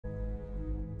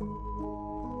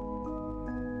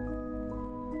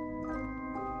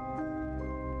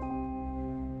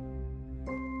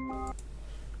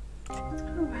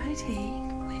Alrighty,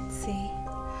 let's see.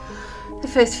 The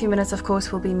first few minutes, of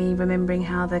course, will be me remembering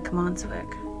how the commands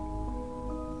work.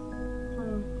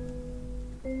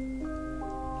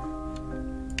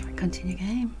 Continue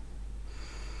game.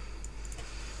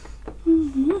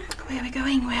 Where are we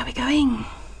going? Where are we going?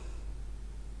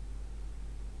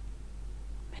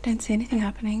 I don't see anything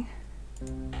happening.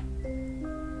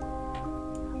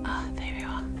 Ah, oh, there we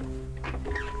are.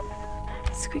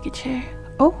 Squeaky chair.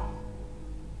 Oh!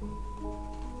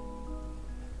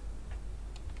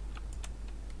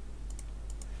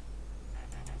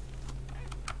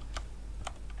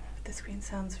 The screen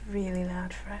sounds really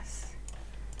loud for us.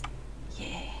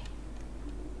 Yeah.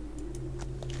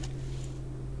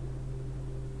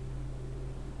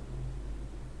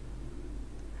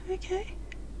 Okay.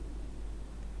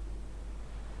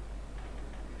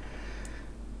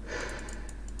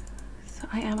 So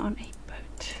I am on a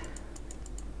boat.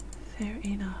 Fair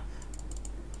enough.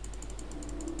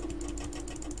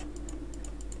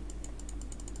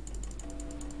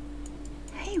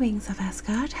 Hey, Wings of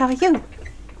Asgard, how are you?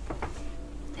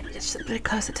 Let me just sit a bit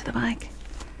closer to the mic.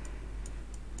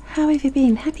 How have you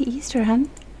been? Happy Easter, hun.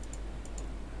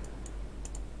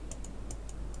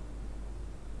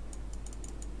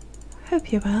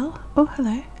 Hope you're well. Oh,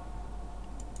 hello.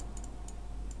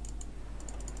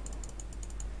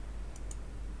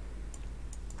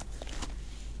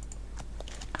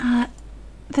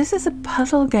 This is a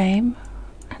puzzle game,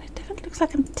 and it definitely looks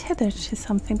like I'm tethered to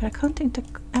something, but I can't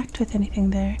interact with anything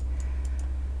there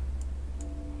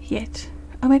yet.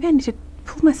 Oh, maybe I need to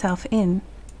pull myself in.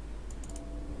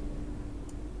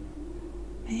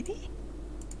 Maybe?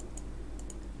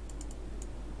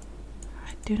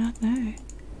 I do not know.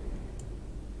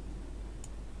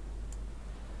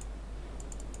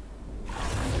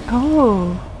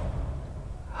 Oh.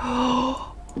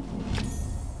 Oh.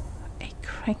 A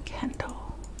crank handle.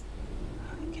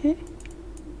 Okay.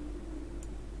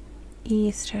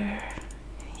 Easter.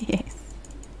 Yes.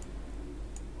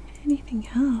 Anything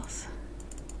else?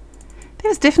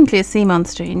 There's definitely a sea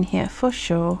monster in here, for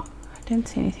sure. I don't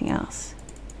see anything else.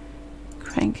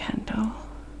 Crank handle.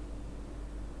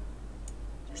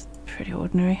 Just pretty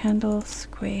ordinary handle.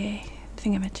 Square.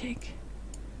 Thingamajig.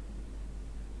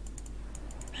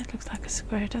 That looks like a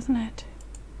square, doesn't it?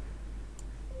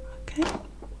 Okay.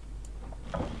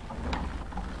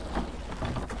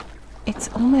 It's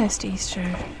almost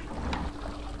Easter.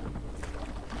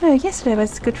 No, yesterday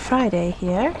was Good Friday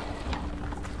here.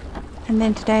 And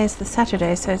then today is the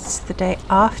Saturday, so it's the day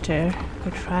after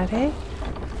Good Friday.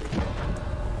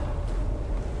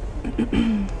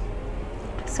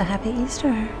 So happy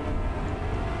Easter.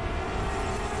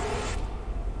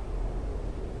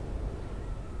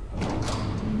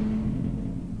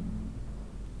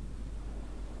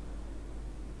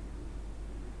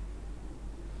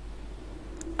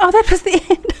 Oh, that was the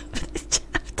end of this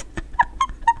chapter.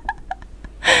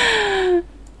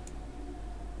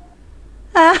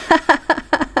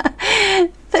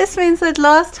 This means that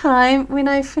last time when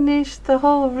I finished the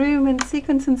whole room and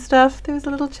sequence and stuff, there was a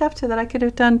little chapter that I could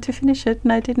have done to finish it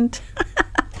and I didn't.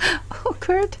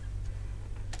 Awkward.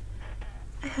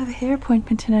 I have a hair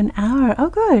appointment in an hour. Oh,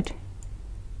 good.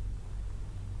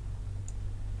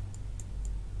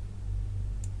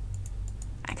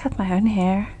 I cut my own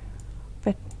hair,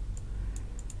 but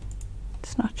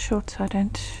it's not short, so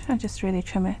I just really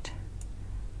trim it.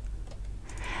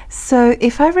 So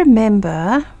if I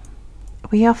remember,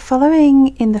 we are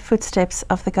following in the footsteps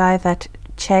of the guy that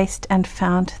chased and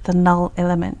found the null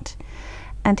element,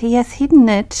 and he has hidden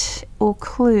it or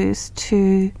clues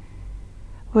to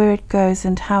where it goes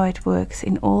and how it works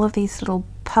in all of these little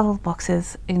puzzle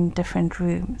boxes in different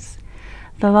rooms.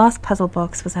 The last puzzle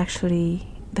box was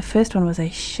actually, the first one was a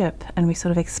ship, and we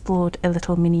sort of explored a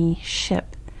little mini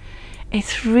ship.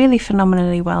 It's really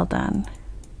phenomenally well done.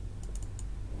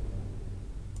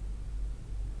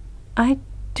 I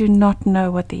do not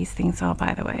know what these things are,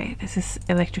 by the way. This is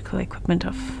electrical equipment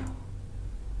of...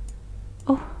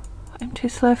 Oh, I'm too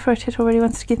slow for it. It already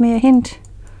wants to give me a hint.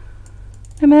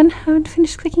 No, man, I haven't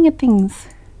finished clicking at things.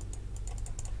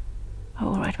 Oh,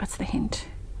 alright, what's the hint?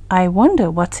 I wonder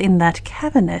what's in that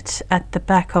cabinet at the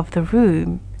back of the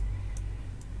room.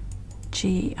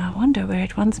 Gee, I wonder where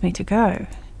it wants me to go.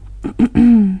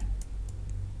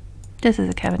 This is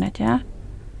a cabinet, yeah?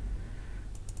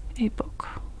 A book.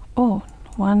 Oh,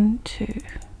 1, 2.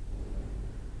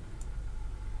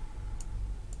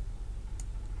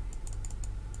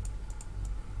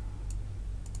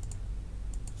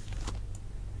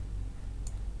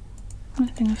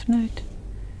 Nothing of note.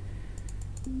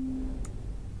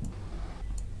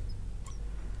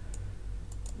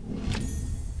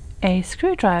 A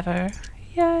screwdriver.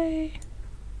 Yay!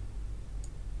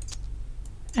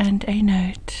 And a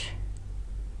note.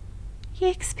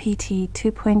 EXPT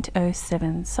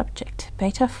 2.07 subject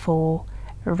beta 4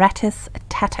 Rattus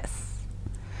tatus.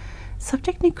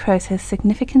 Subject necrosis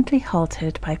significantly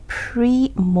halted by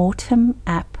pre-mortem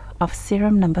app of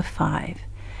serum number 5.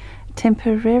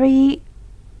 Temporary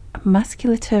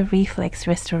musculature reflex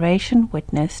restoration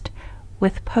witnessed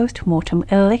with post-mortem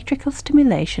electrical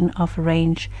stimulation of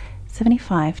range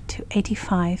 75 to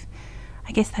 85.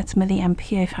 I guess that's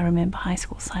milliampere if I remember high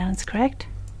school science correct.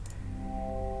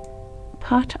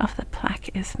 Part of the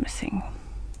plaque is missing.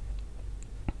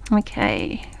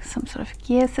 Okay, some sort of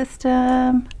gear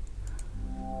system.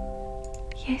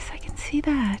 Yes, I can see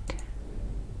that.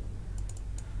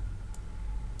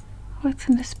 What's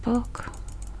in this book?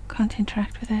 Can't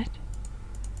interact with it.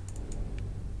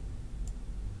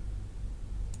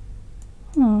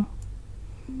 I'm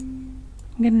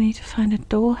gonna need to find a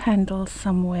door handle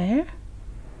somewhere.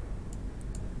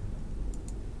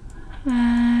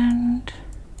 And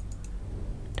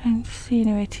don't see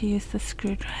anywhere to use the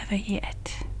screwdriver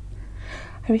yet.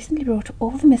 I recently bought all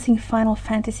the missing Final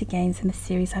Fantasy games in the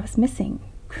series I was missing.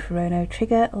 Chrono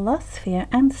Trigger, Lost Sphere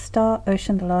and Star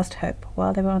Ocean The Last Hope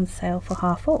while they were on sale for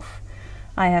half off.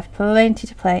 I have plenty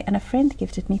to play and a friend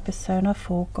gifted me Persona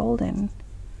 4 Golden.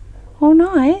 Oh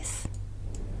nice!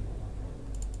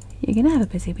 You're gonna have a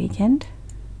busy weekend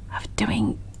of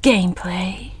doing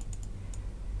gameplay.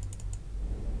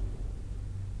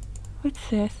 What's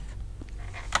this?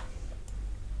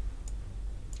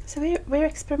 So we're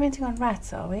experimenting on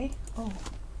rats, are we? Oh.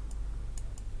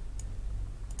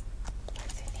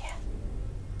 What's in here?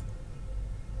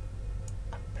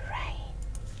 A brain.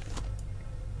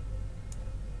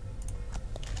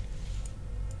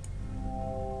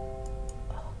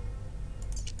 Oh.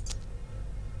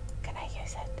 Can I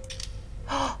use it?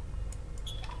 Oh!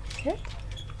 Good.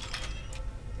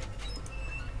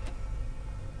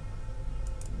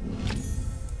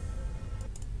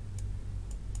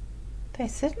 They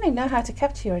certainly know how to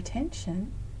capture your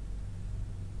attention.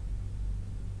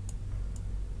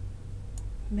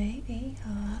 Maybe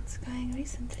lots going on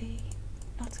recently,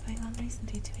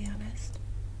 to be honest.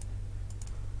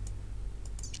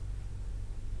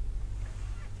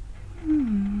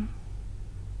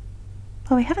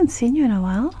 Well, we haven't seen you in a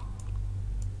while.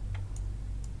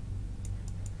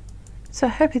 So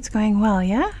I hope it's going well,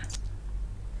 yeah?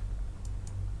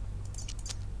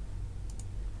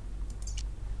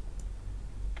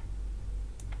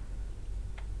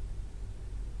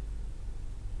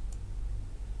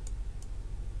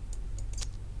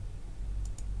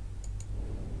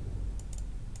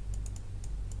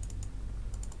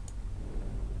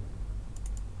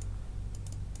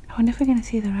 I wonder if we're going to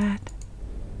see the rat.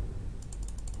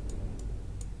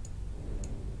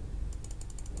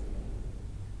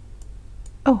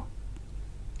 Oh.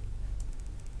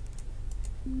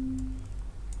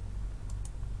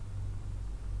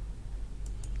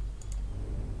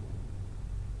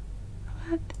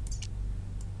 What?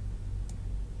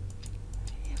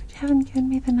 Yeah, but you haven't given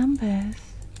me the numbers.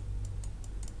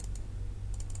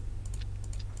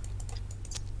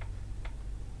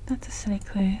 That's a silly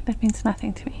clue. That means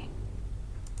nothing to me.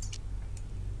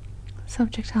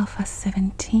 Subject Alpha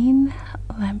 17,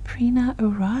 Lamprina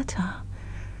aurata.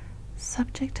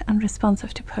 Subject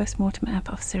unresponsive to post-mortem app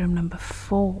of serum number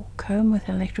 4. Comb with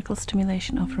electrical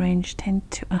stimulation of range 10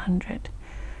 to 100.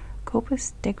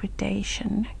 Corpus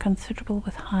degradation considerable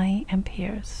with high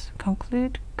amperes.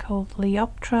 Conclude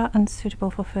coleoptera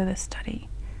unsuitable for further study.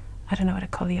 I don't know what a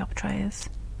coleoptera is.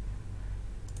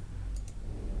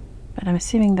 But I'm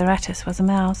assuming the rattus was a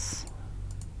mouse.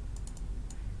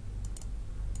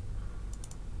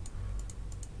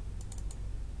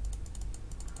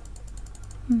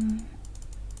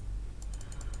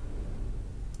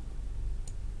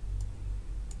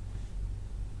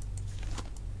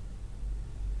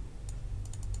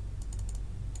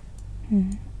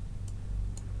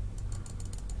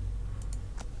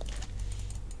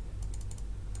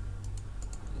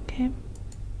 Okay.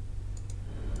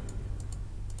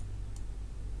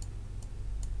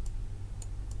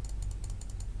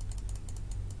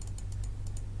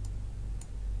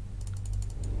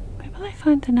 Where will I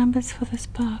find the numbers for this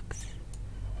box?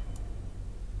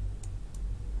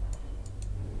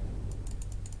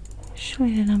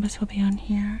 Surely the numbers will be on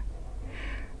here.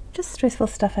 Just stressful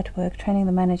stuff at work, training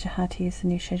the manager how to use the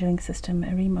new scheduling system,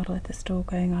 a remodel at the store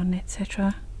going on,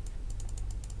 etc.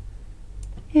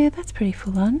 Yeah, that's pretty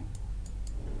full on.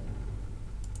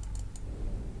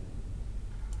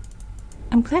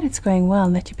 I'm glad it's going well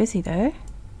and that you're busy though.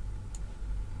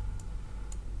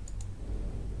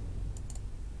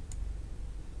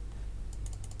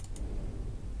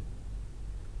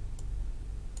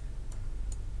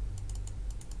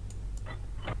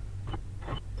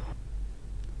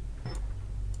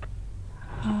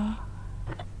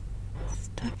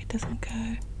 doesn't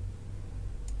go.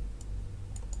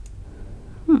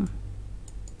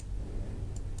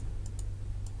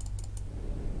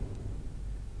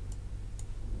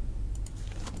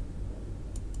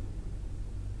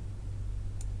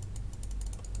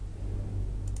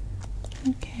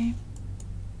 Okay.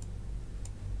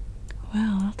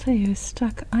 Well, I'll tell you who's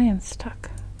stuck. I am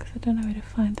stuck because I don't know where to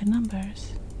find the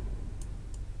numbers.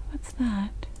 What's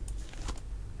that?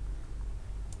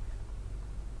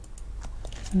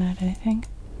 Doesn't add anything.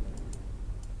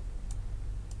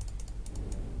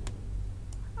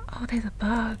 Oh, there's a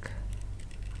bug.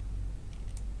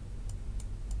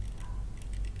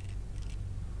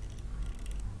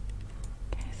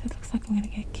 Okay, so it looks like I'm going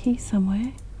to get a key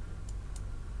somewhere.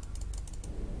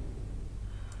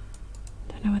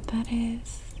 Don't know what that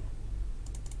is.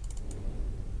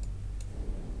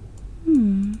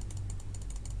 And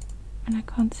I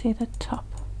can't see the top.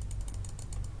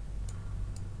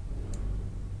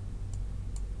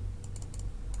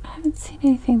 I haven't seen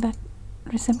anything that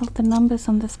resembled the numbers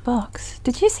on this box.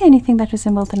 Did you see anything that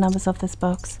resembled the numbers of this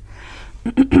box?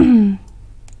 An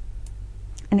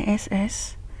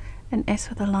SS, an S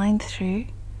with a line through,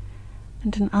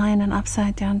 and an I and an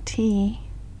upside down T.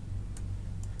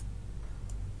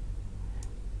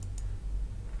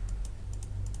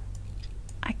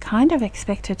 I kind of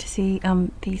expected to see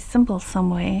these symbols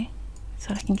somewhere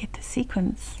so I can get the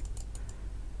sequence.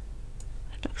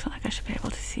 It looks like I should be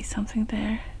able to see something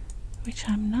there, which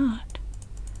I'm not.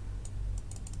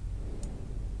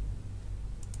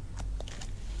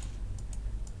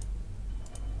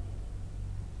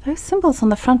 Those symbols on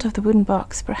the front of the wooden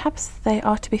box, perhaps they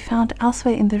are to be found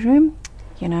elsewhere in the room,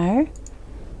 you know.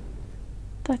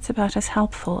 That's about as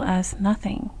helpful as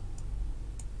nothing.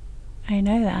 I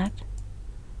know that.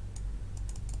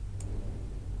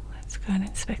 Let's go and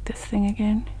inspect this thing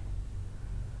again.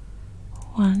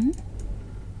 1.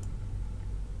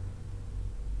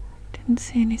 Didn't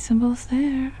see any symbols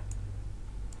there.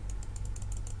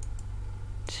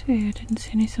 2. Didn't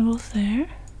see any symbols there.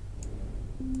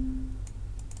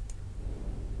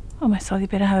 Oh my soul, you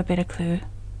better have a better clue.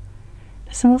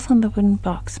 The symbols on the wooden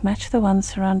box match the ones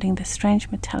surrounding the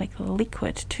strange metallic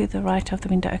liquid to the right of the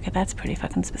window. Okay, that's pretty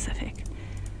fucking specific.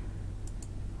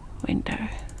 Window.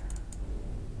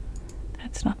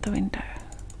 That's not the window.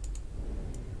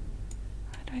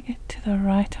 How do I get to the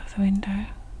right of the window?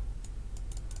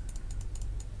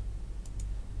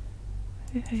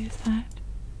 Who is that?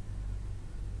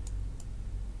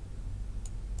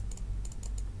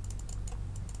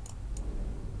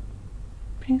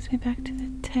 Brings me back to the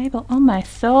table. Oh my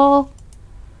soul!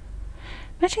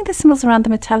 Matching the symbols around the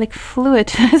metallic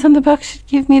fluid as on the box should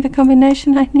give me the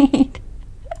combination I need.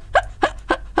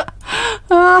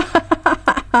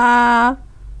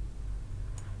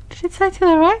 Did it say to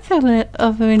the right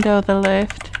of the window or the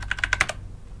left?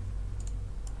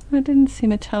 I didn't see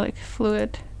metallic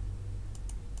fluid.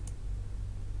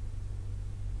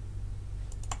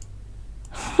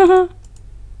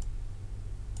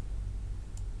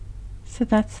 So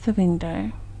that's the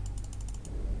window.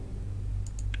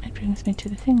 It brings me to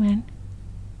the thing then.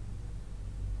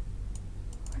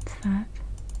 What's that?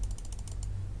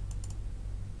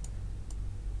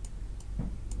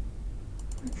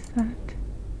 What's that?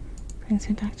 Brings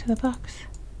me back to the box.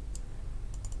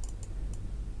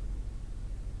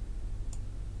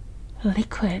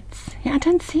 Liquids. Yeah, I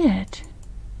don't see it.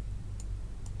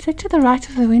 It's like to the right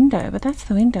of the window, but that's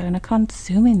the window and I can't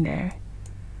zoom in there.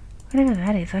 Whatever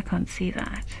that is, I can't see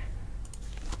that.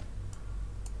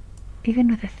 Even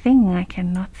with a thing, I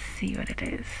cannot see what it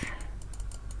is.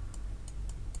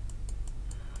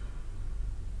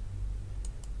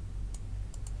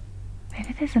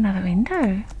 Maybe there's another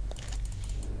window.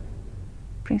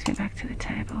 Brings me back to the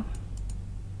table.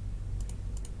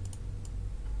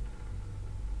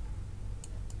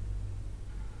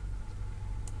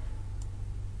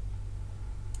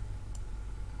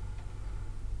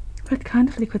 What kind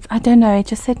of liquids? I don't know, it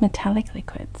just said metallic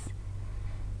liquids.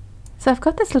 So I've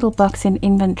got this little box in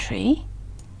inventory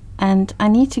and I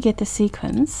need to get the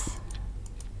sequence.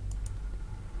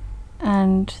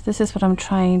 And this is what I'm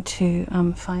trying to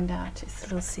find out, is the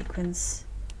little sequence.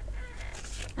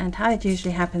 And how it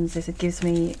usually happens is it gives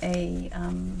me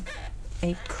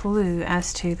a clue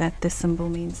as to that this symbol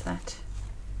means that.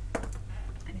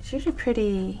 And it's usually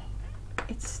pretty,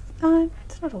 it's not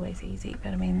always easy,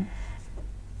 but I mean,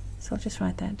 so I'll just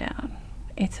write that down.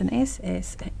 It's an S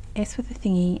with a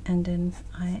thingy and an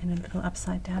I and a little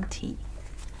upside down T.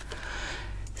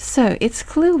 So its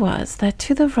clue was that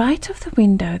to the right of the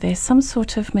window there's some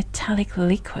sort of metallic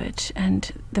liquid,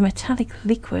 and the metallic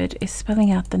liquid is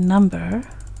spelling out the number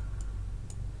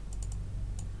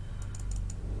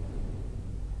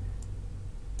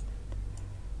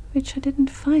which I didn't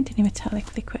find any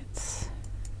metallic liquids.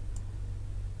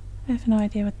 I have no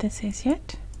idea what this is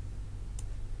yet.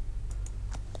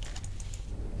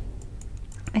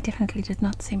 I definitely did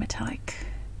not see metallic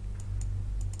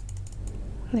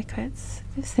liquids.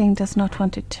 This thing does not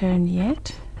want to turn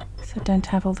yet, so I don't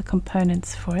have all the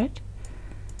components for it.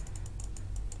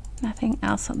 Nothing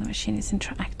else on the machine is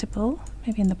interactable.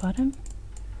 Maybe in the bottom?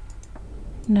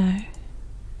 No.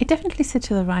 It definitely sits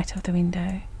to the right of the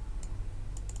window.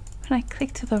 When I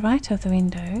click to the right of the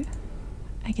window,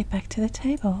 I get back to the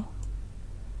table.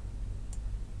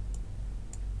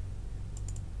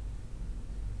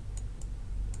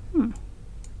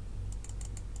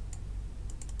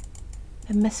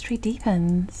 The mystery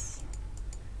deepens.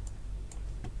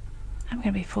 I'm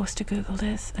going to be forced to Google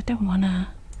this. I don't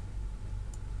wanna.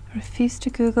 I refuse to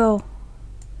Google.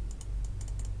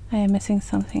 I am missing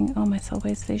something. Oh, my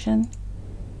Solways vision.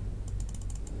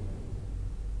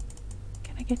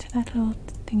 Can I get to that little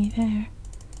thingy there?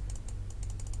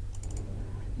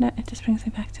 No, it just brings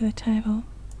me back to the table.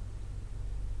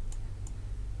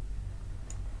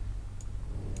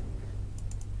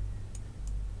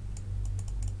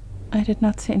 I did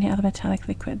not see any other metallic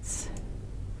liquids.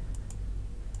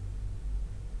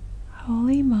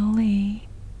 Holy moly.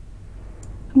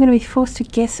 I'm going to be forced to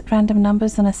guess random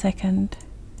numbers in a second.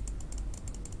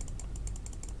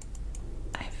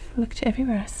 I've looked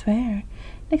everywhere, I swear.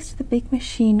 Next to the big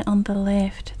machine on the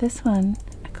left. This one.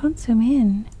 I can't zoom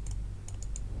in.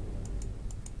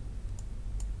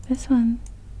 This one.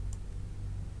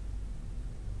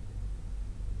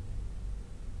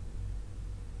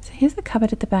 So here's the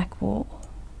cupboard at the back wall.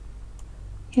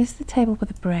 Here's the table with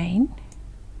the brain.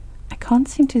 I can't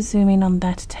seem to zoom in on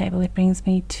that table. It brings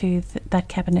me to that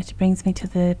cabinet. It brings me to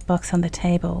the box on the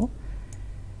table.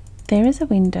 There is a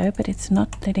window, but it's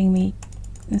not letting me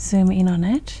zoom in on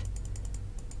it.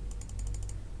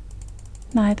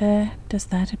 Neither does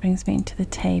that. It brings me into the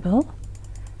table.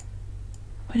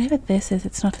 Whatever this is,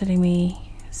 it's not letting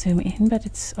me zoom in, but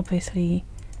it's obviously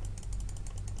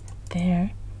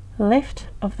there. Left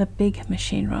of the big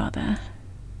machine, rather.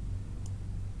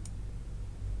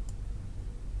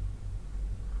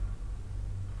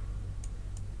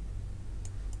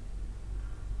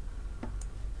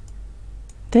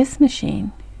 This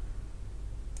machine.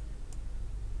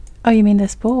 Oh, you mean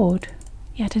this board?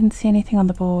 Yeah, I didn't see anything on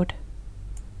the board.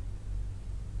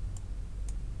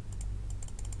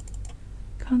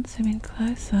 Can't zoom in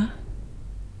closer.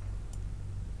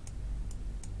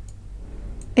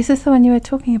 Is this the one you were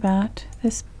talking about?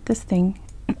 This thing?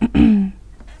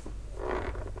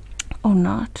 Or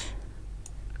not?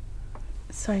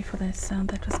 Sorry for the sound,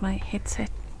 that was my headset.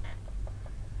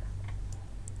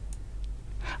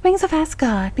 Wings of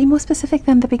Asgard, be more specific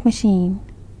than the big machine.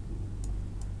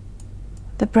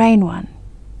 The brain one.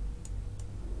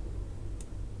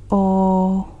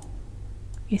 Or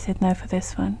you said no for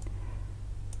this one.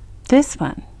 This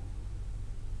one.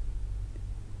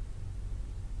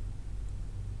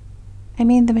 I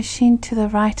mean the machine to the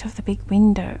right of the big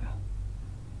window.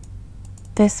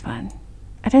 This one.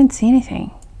 I don't see anything.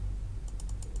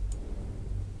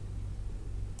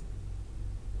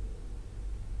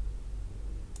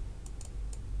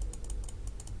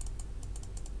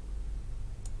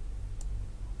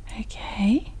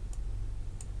 Okay.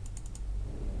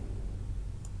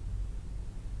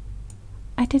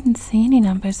 I didn't see any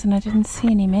numbers and I didn't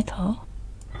see any metal.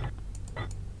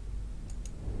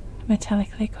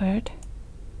 Metallic liquid.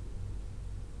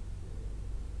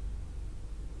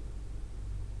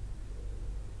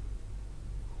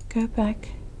 Go back.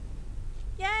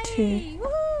 Yay!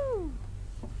 Woo!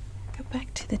 Go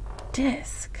back to the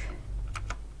desk.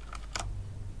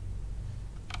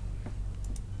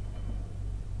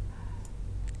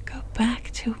 Go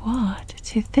back to what?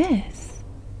 To this?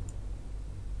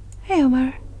 Hey,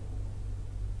 Omar.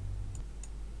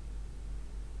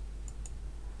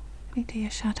 Let me do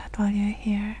your shout out while you're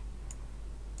here.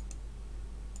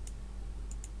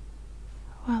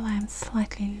 While I am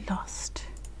slightly lost.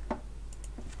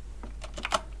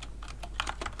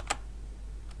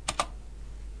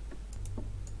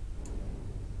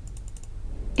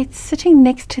 It's sitting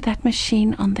next to that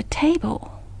machine on the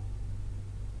table.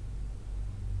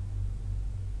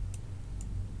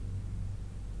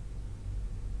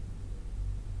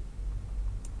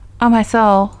 Oh my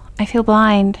soul, I feel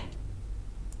blind.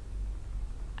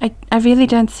 I really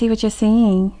don't see what you're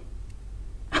seeing.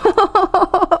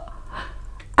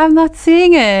 I'm not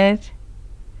seeing it.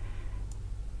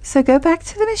 So go back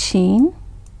to the machine,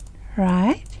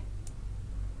 right?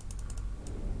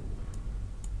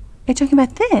 Are you talking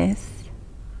about this?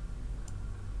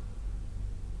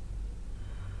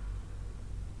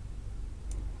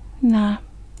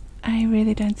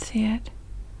 see it.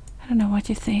 I don't know what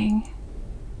you're seeing.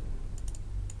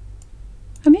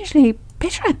 I'm usually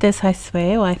better at this, I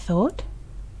swear, or I thought.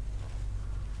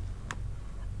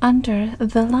 Under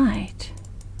the light.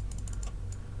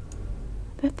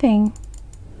 That thing.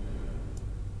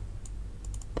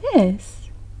 This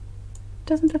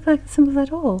doesn't look like the symbols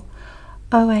at all.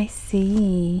 Oh, I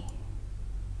see.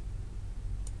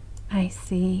 I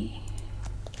see.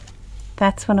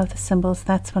 That's one of the symbols,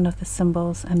 that's one of the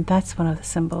symbols, and that's one of the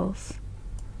symbols.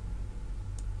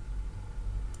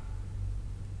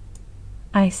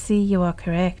 I see, you are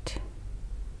correct.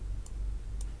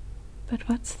 But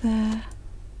what's the...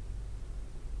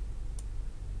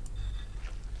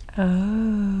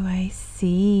 Oh, I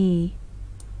see.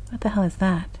 What the hell is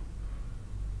that?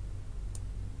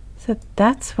 So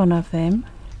that's one of them.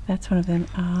 That's one of them.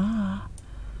 Ah.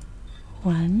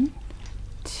 1,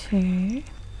 2,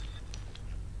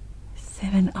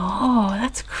 7. Oh,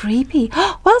 that's creepy.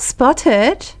 Well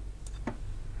spotted.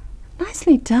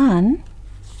 Nicely done.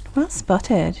 Well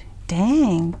spotted.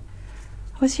 Dang.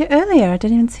 I was here earlier. I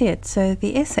didn't even see it. So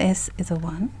the SS is a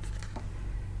 1.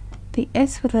 The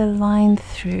S with a line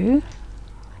through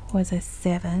was a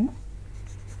 7.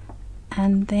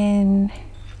 And then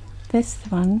this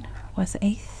one was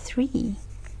a 3.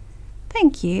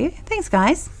 Thank you. Thanks,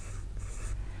 guys.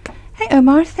 Hey,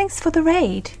 Omar. Thanks for the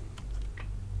raid.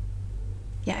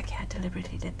 Yeah, okay, I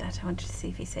deliberately did that. I wanted to see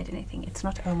if he said anything. It's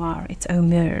not Omar, it's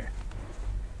Omer.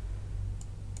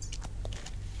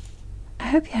 I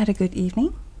hope you had a good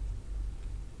evening.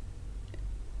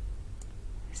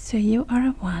 So you are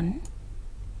a 1.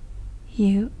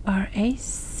 You are a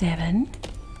 7.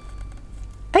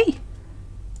 Hey!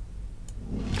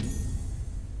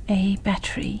 A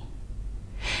battery.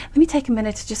 Let me take a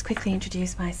minute to just quickly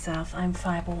introduce myself. I'm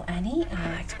Fireball Annie and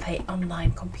I like to play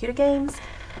online computer games.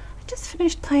 I just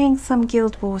finished playing some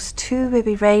Guild Wars 2 where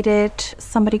we raided.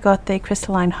 Somebody got their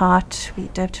crystalline heart. We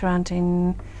doped around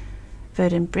in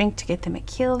Verdant Brink to get them a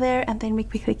kill there, and then we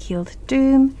quickly killed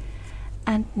Doom.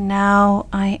 And now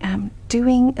I am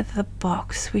doing the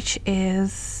box, which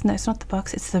is... No, it's not the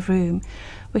box, it's the room,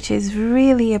 which is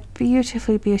really a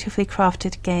beautifully, beautifully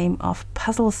crafted game of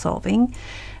puzzle solving.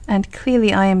 And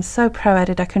clearly I am so pro at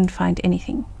it, I couldn't find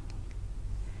anything.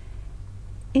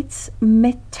 It's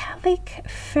metallic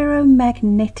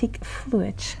ferromagnetic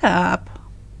fluid. Shut up.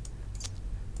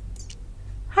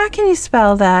 How can you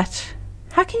spell that?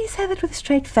 How can you say that with a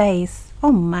straight face?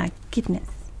 Oh my goodness.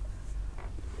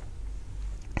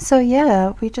 So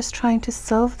yeah, we're just trying to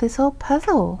solve this whole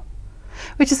puzzle,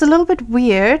 which is a little bit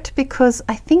weird because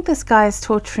I think this guy is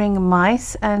torturing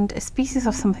mice and a species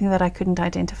of something that I couldn't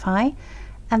identify.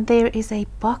 And there is a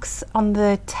box on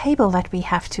the table that we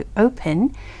have to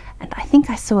open, and I think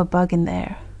I saw a bug in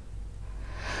there.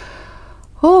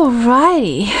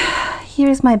 Alrighty, here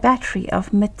is my battery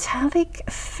of metallic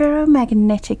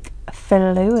ferromagnetic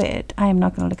fluid. I am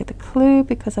not going to look at the clue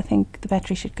because I think the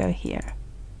battery should go here.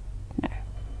 No.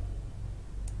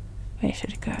 Where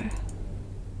should it go?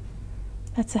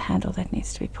 That's a handle that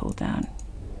needs to be pulled down.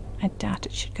 I doubt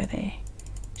it should go there.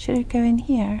 Should it go in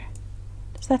here?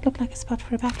 Does that look like a spot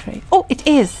for a battery? Oh, it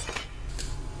is!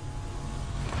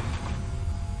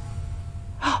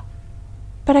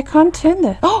 But I can't turn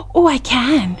the... Oh, I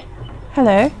can!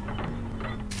 Hello?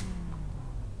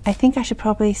 I think I should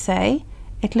probably say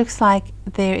it looks like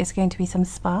there is going to be some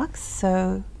sparks,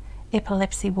 so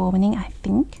epilepsy warning, I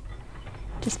think.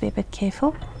 Just be a bit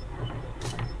careful.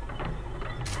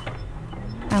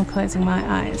 I'm closing my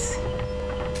eyes.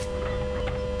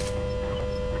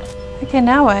 Okay,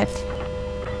 now what?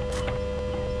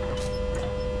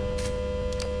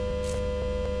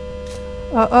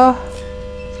 Uh-oh.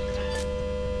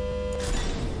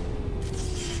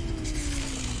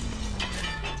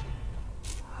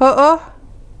 Uh-oh.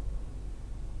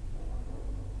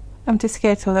 I'm too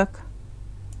scared to look.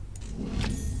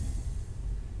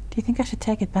 Do you think I should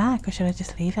take it back or should I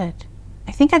just leave it?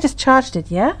 I think I just charged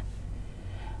it, yeah?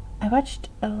 I watched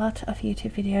a lot of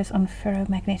YouTube videos on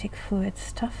ferromagnetic fluid.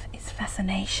 Stuff is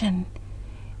fascination.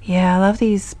 Yeah, I love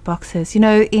these boxes. You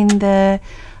know, in the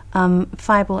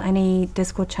Fireball Annie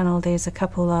Discord channel, there's a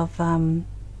couple of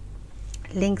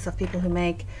links of people who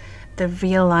make the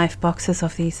real life boxes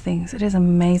of these things. It is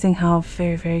amazing how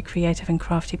very, very creative and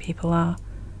crafty people are.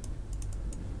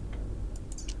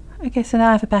 Okay, so now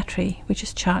I have a battery which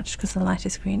is charged because the light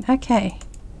is green. Okay.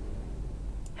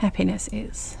 Happiness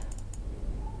is.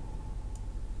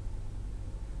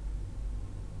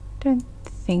 Don't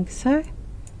think so.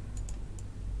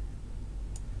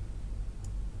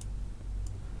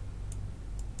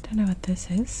 Don't know what this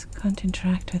is. Can't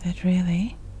interact with it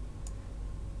really.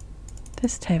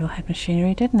 This table had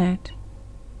machinery, didn't it?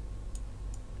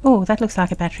 Oh, that looks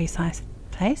like a battery size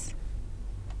place.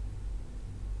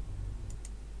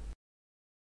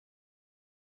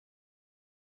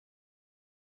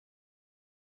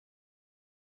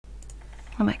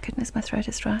 Oh my goodness, my throat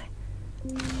is dry.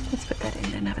 Let's put that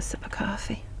in and have a sip of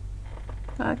coffee.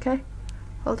 Okay,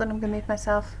 hold on, I'm gonna mute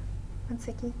myself. One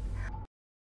second.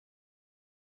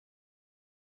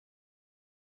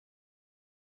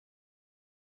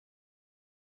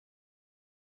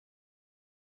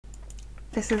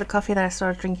 This is a coffee that I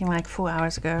started drinking like 4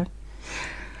 hours ago.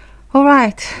 All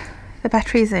right, the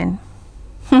battery's in.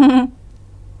 Now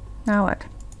what?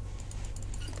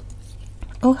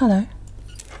 Oh, hello.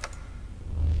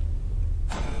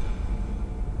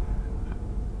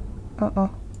 Uh-oh.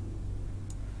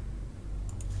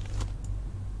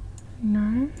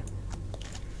 No.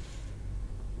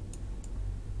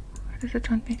 What does it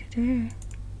want me to do?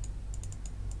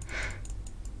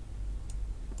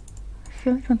 I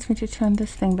feel it wants me to turn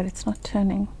this thing, but it's not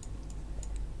turning.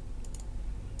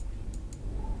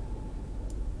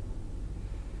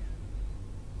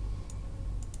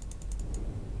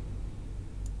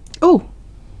 Oh!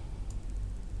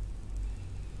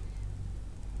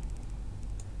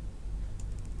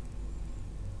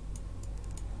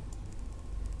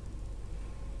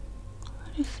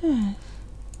 What is this?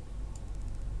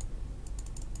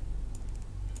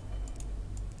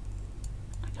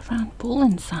 Like a round ball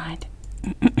inside.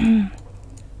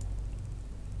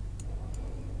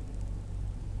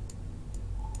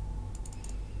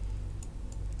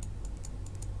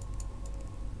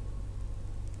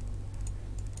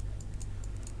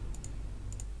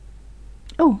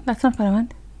 Oh, that's not what I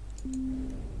want.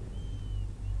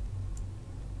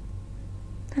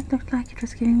 That looked like it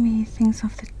was giving me things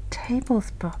off the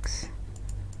tables box.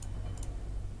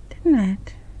 Didn't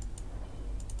it?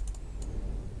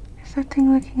 Is that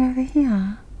thing looking over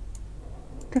here?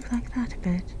 Look like that a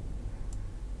bit.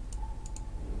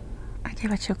 Okay,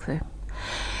 what's your clue?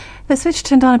 The switch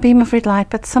turned on a beam of red light,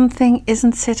 but something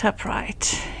isn't set up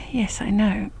right. Yes, I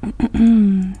know.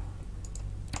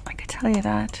 I could tell you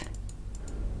that.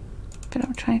 But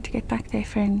I'm trying to get back there,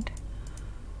 friend.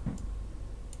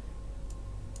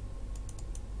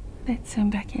 Let's zoom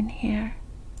back in here.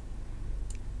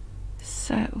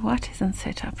 So, what isn't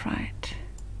set up right?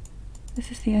 This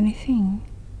is the only thing.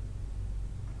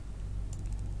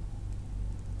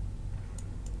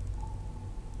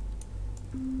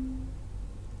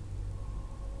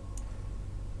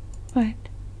 Wait.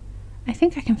 I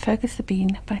think I can focus the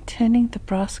beam by turning the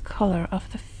brass collar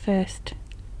of the first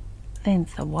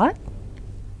lens. The what?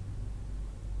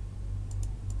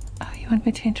 Oh, you want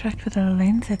me to interact with the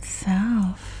lens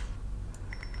itself?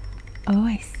 Oh,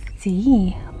 I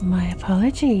see. My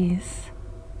apologies.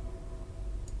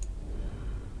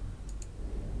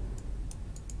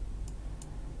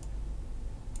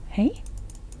 Hey?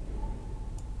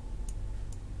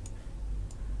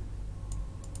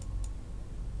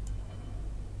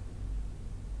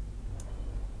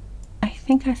 I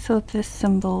think I saw this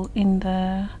symbol in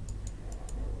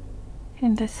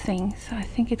this thing, so I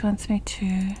think it wants me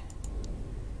to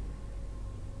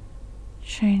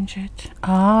change it.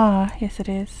 Ah, yes it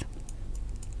is.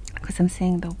 Because I'm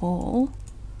seeing the wall.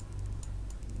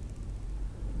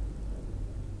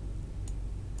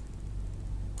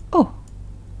 Oh,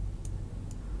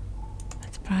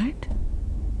 that's bright.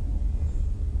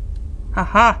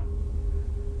 Haha!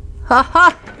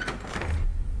 Haha!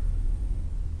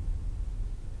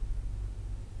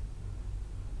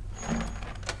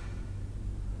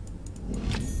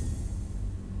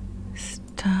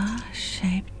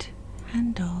 Star-shaped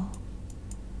handle.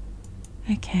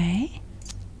 Okay.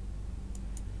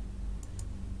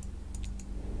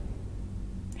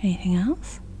 Anything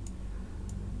else?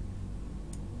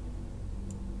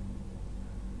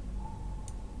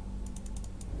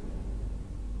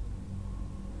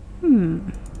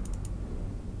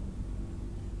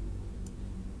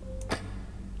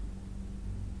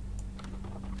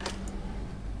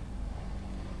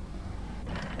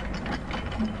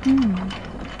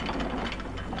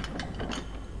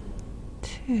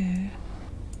 Two.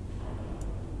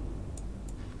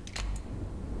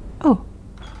 Oh.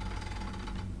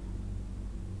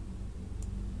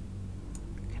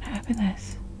 Can I open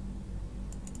this?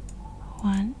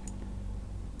 1,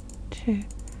 2.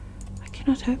 I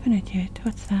cannot open it yet.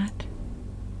 What's that?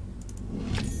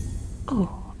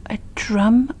 Oh, a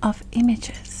drum of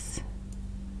images.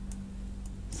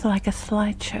 So like a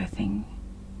slideshow thing.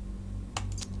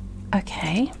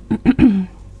 Okay.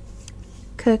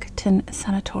 Kirkton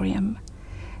Sanatorium.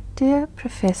 Dear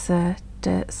Professor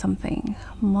de something,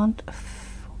 Montfaucon.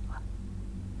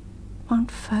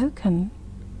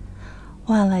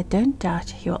 While I don't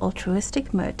doubt your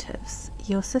altruistic motives,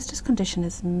 your sister's condition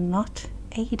is not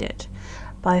aided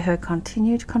by her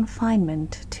continued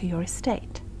confinement to your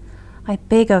estate. I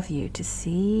beg of you to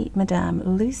see Madame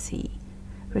Lucy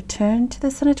return to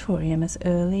the sanatorium as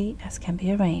early as can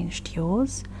be arranged.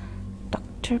 Yours,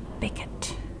 Dr.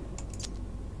 Beckett.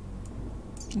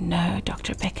 No,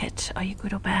 Dr. Beckett. Are you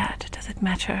good or bad? Does it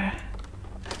matter?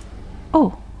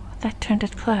 Oh, that turned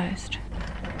it closed.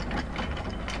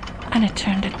 And it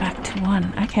turned it back to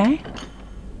 1. Okay.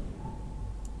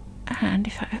 And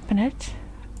if I open it...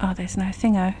 Oh, there's no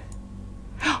thingo.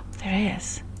 Oh, there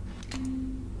is.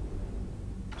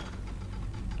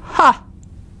 Ha!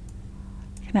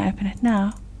 Can I open it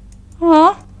now?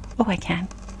 Oh, I can.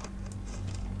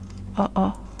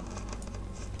 Uh-oh.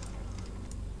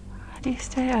 How do you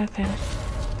stay open?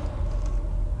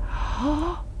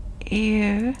 Oh,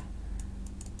 ew.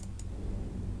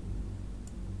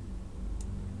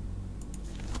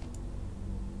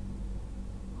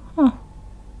 Oh.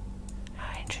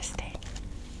 How interesting.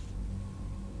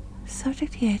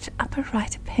 Subject 8, upper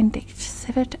right appendix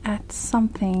severed at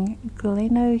something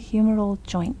glenohumeral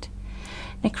joint.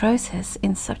 Necrosis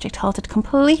in subject halted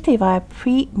completely via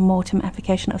pre-mortem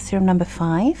application of serum number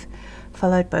 5,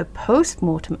 followed by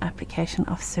post-mortem application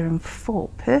of serum 4.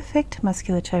 Perfect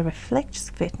musculature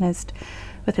reflex witnessed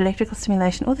with electrical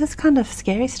stimulation. All this kind of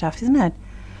scary stuff, isn't it?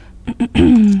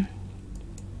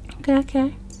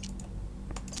 Okay.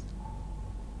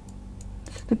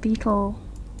 It's the beetle.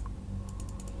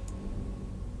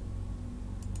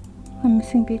 I'm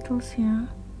missing beetles here.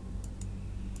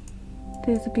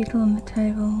 There's a beetle on the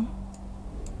table.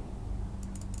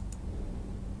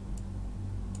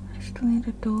 I still need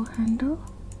a door handle.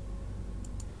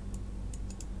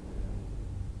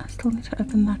 I still need to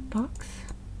open that box.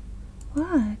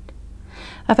 What?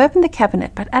 I've opened the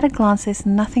cabinet, but at a glance there's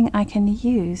nothing I can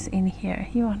use in here.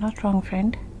 You are not wrong,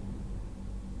 friend.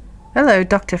 Hello,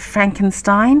 Dr.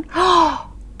 Frankenstein.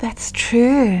 Oh, that's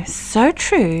true. So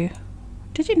true.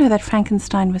 Did you know that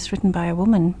Frankenstein was written by a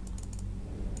woman?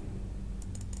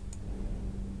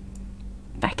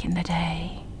 Back in the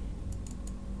day.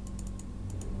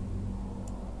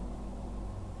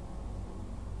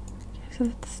 Okay, so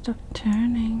let's stop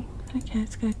turning. Okay,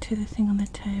 let's go to the thing on the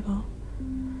table.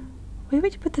 Where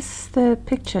would you put the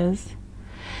pictures?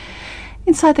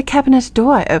 Inside the cabinet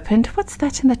door I opened. What's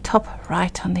that in the top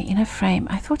right on the inner frame?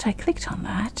 I thought I clicked on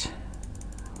that.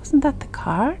 Wasn't that the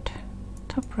card?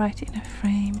 Top right inner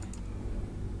frame.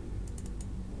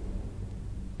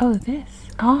 Oh, this.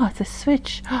 Oh, it's a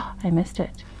switch. Oh, I missed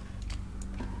it.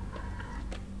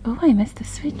 Oh, I missed the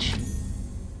switch.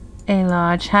 A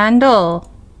large handle.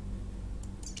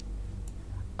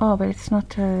 Oh, but it's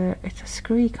not a... It's a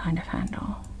screwy kind of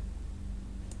handle.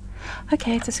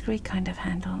 Okay, it's a screwy kind of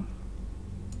handle.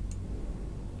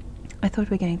 I thought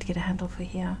we were going to get a handle for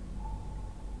here.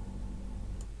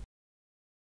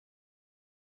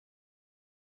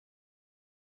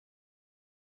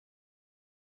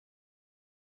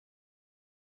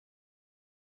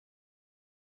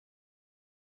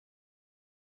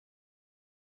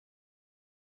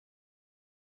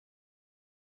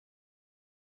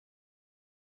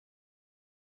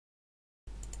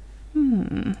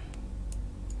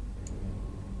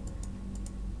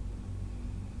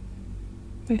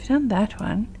 We've done that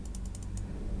one.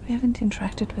 We haven't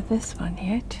interacted with this one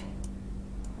yet.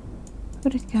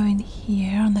 Would it go in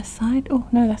here on the side? Oh,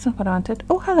 no, that's not what I wanted.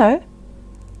 Oh, hello.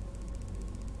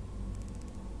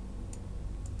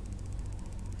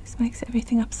 This makes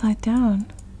everything upside down.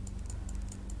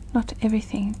 Not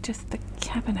everything, just the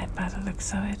cabinet by the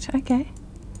looks of it. Okay.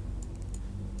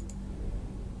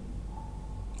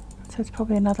 So it's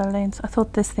probably another lens. I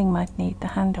thought this thing might need the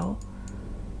handle.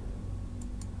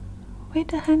 Where'd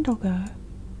the handle go?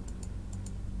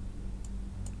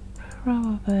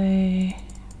 Probably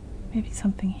maybe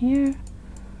something here.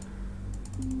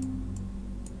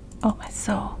 Oh, my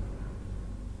soul.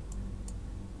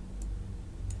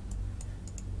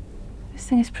 This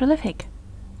thing is prolific.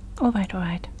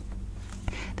 Alright.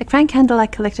 The crank handle I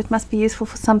collected must be useful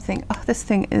for something. Oh, this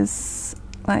thing is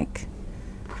like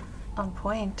on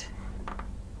point.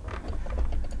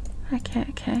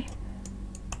 Okay.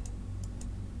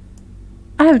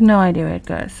 I have no idea where it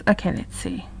goes. Okay, let's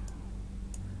see.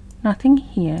 Nothing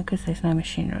here because there's no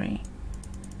machinery.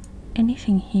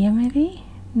 Anything here maybe?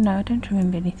 No, I don't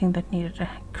remember anything that needed a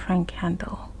crank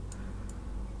handle.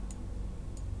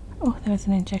 Oh, there was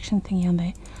an injection thingy on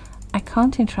there. I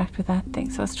can't interact with that thing,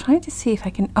 so I was trying to see if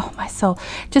I can... Oh, my soul.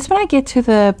 Just when I get to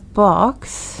the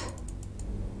box...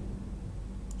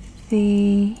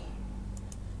 Oh,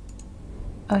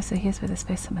 so here's where the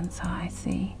specimens are, I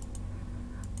see.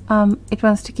 it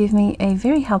wants to give me a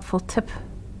very helpful tip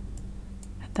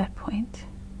at that point.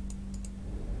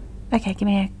 Okay, give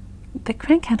me the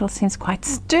crank handle seems quite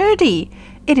sturdy.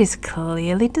 It is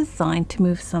clearly designed to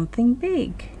move something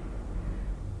big.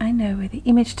 I know where the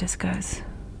image disc goes.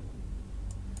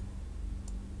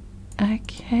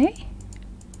 Okay.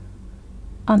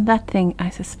 On that thing, I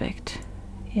suspect.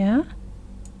 Yeah?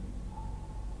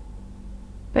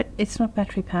 But it's not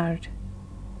battery powered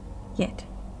yet.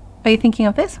 Are you thinking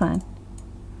of this one?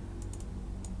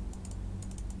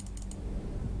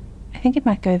 I think it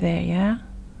might go there, yeah?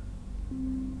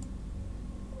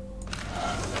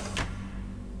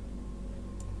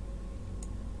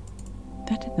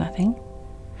 That did nothing.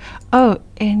 Oh,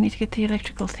 I need to get the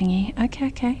electrical thingy. Okay,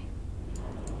 okay.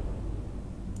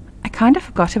 I kind of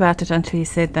forgot about it until you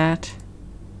said that.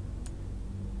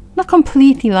 Not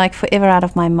completely like forever out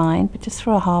of my mind, but just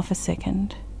for a half a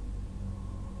second.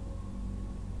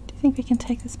 Do you think we can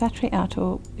take this battery out,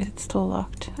 or is it still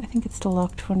locked? I think it's still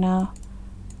locked for now.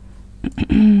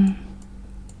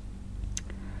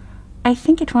 I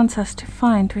think it wants us to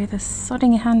find where the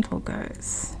sodding handle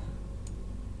goes.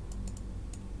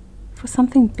 For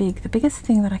something big, the biggest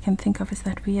thing that I can think of is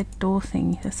that weird door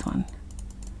thing, this one.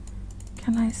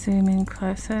 Can I zoom in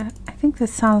closer? I think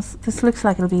this looks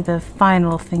like it'll be the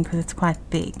final thing because it's quite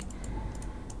big.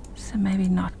 So maybe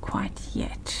not quite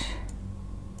yet.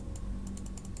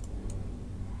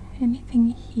 Anything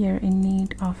here in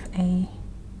need of a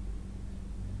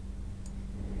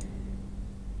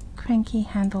cranky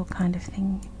handle kind of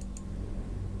thing?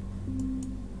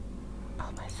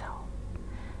 Oh, my soul.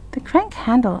 The crank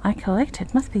handle I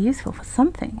collected must be useful for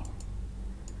something.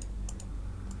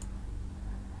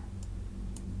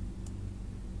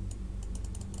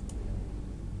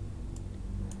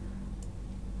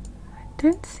 I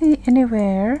don't see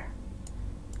anywhere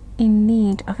in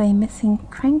need of a missing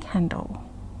crank handle.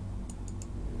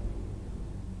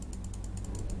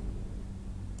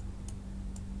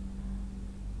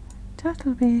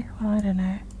 That'll be, well, I don't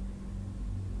know.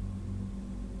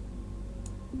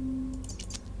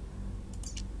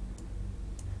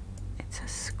 It's a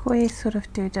square sort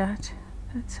of doodad.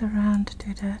 That's a round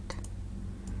doodad.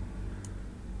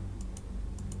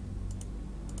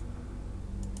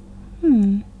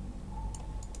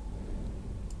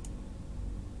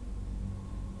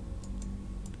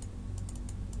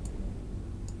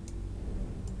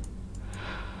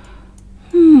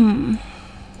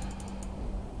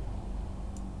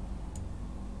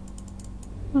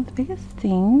 Well, the biggest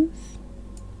things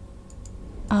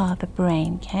are the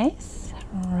brain case,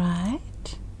 right?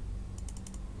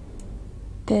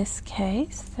 This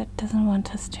case that doesn't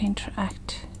want us to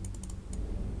interact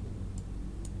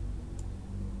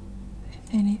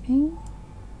with anything.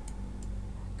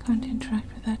 Can't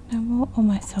interact with that no more. Oh,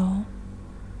 my soul.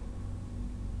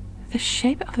 The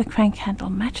shape of the crank handle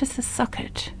matches the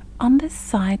socket on this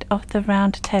side of the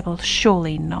round table.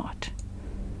 Surely not.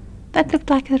 That looked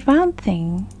like a round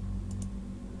thing.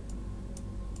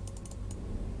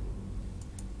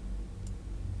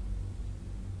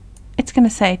 It's going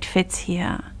to say it fits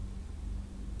here.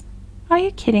 Are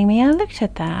you kidding me? I looked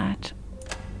at that.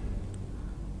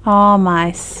 Oh,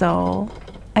 my soul.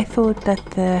 I thought that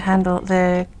the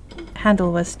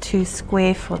handle was too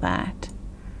square for that.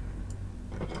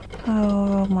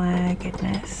 Oh my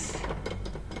goodness.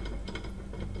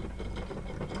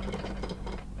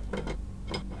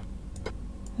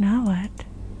 Now what?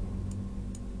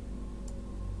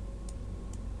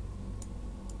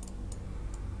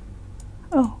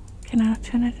 Oh, can I not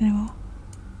turn it anymore?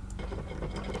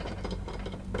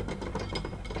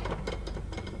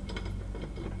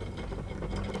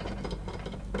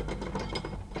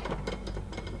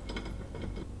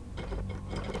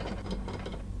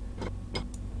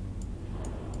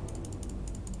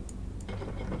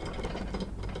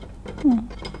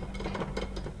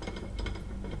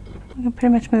 I can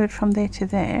pretty much move it from there to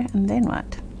there, and then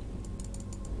what?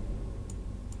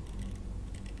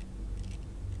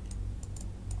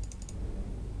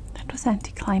 That was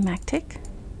anticlimactic.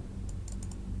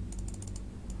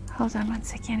 Hold on one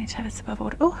second, I need to have a sip of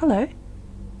water. Oh, hello.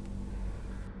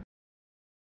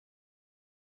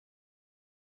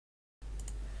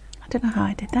 I don't know how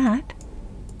I did that.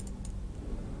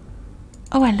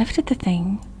 Oh, I lifted the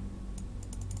thing.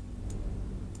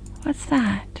 What's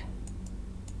that?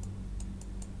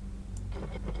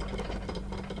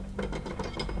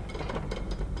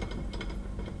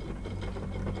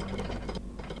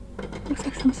 Looks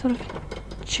like some sort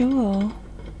of jewel.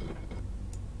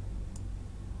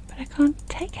 But I can't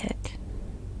take it.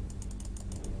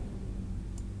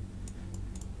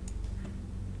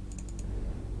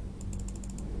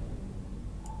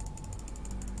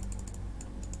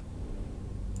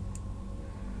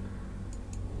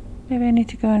 Maybe I need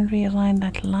to go and realign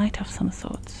that light of some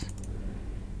sorts.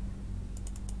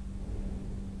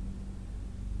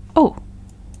 Oh!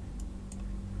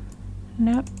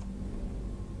 No.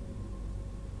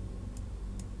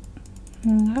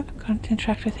 No, can't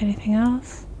interact with anything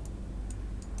else.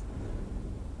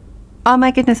 Oh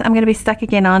my goodness, I'm going to be stuck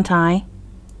again, aren't I?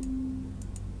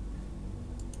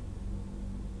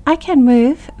 I can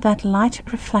move that light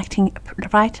reflecting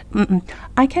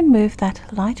I can move that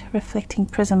light reflecting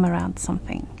prism around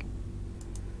something.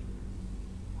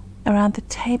 Around the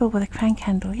table with a crank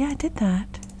handle. Yeah, I did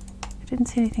that. I didn't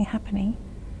see anything happening.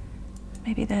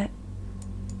 Maybe the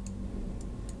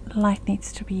light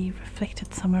needs to be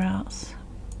reflected somewhere else.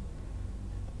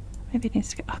 Maybe it needs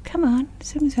to go. Oh, come on.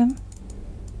 Zoom, zoom.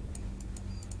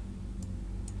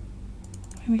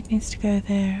 Maybe it needs to go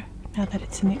there now that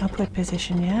it's in the upward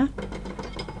position, yeah?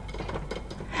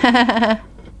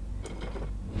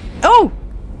 Oh!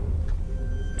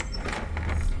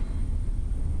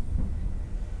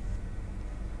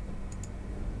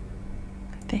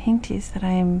 The hint is that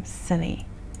I am silly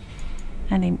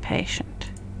and impatient.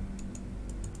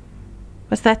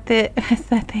 Was that the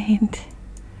hint?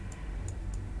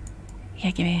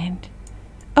 Yeah, give me a hint.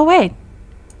 Oh wait!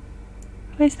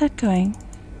 Where's that going?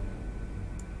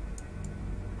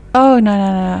 Oh, no,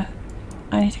 no, no.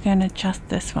 I need to go and adjust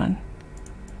this one.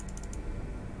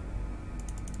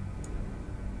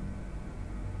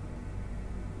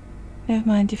 Never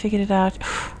mind, you figured it out.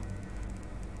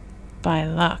 By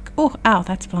luck. Oh, ow,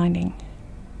 that's blinding.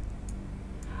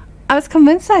 I was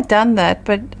convinced I'd done that,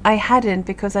 but I hadn't,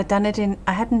 because I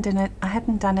hadn't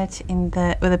done it in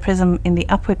the with the prism in the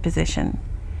upward position.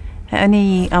 I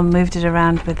only moved it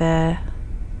around with the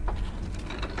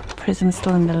prism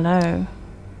still in the low.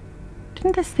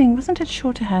 Didn't this thing, wasn't it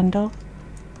shorter handle?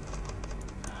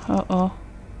 Uh-oh.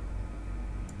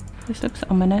 This looks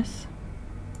ominous.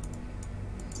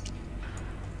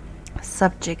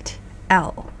 Subject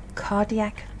L.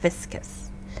 Cardiac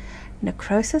viscous.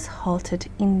 Necrosis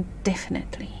halted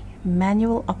indefinitely.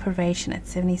 Manual operation at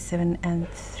 77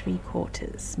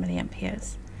 3/4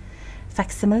 milliamperes.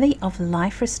 Facsimile of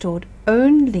life restored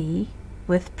only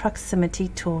with proximity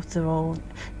to the raw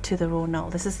null.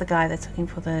 This is the guy that's looking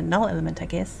for the null element, I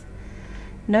guess.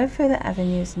 No further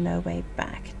avenues, no way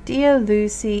back. Dear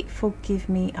Lucy, forgive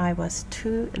me, I was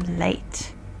too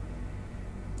late.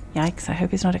 Yikes, I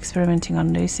hope he's not experimenting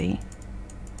on Lucy.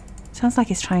 Sounds like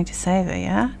he's trying to save her,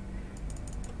 yeah?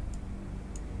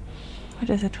 What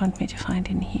does it want me to find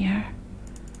in here?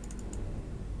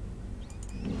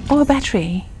 Oh, a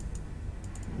battery.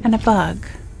 And a bug.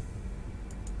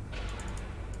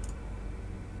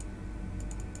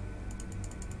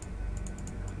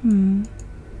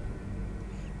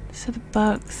 So the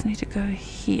bugs need to go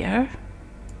here.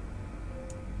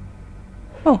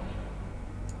 Oh,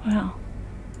 well.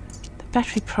 The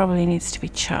battery probably needs to be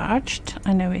charged.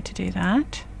 I know where to do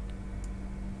that.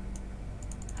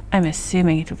 I'm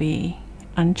assuming it will be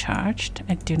uncharged.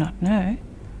 I do not know.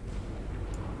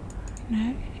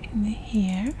 No, in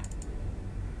here.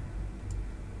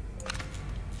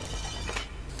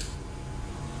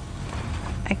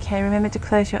 Okay, remember to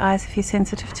close your eyes if you're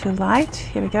sensitive to light.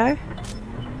 Here we go.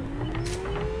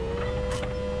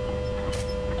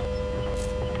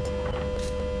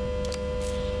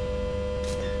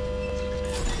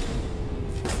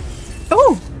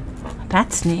 Oh,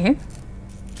 that's new.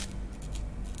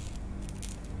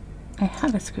 I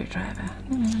have a screwdriver.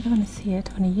 No, I don't want to see it.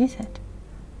 I want to use it.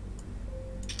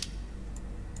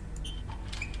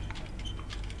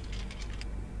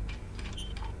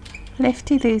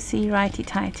 Lefty loosey, righty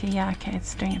tighty. Yeah, okay,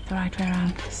 it's doing it the right way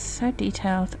around. So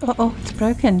detailed. Oh, oh, it's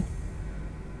broken.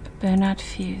 A burnout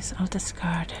fuse. I'll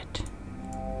discard it.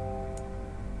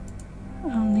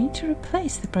 I'll need to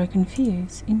replace the broken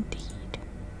fuse. Indeed.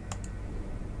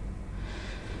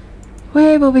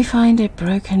 Where will we find a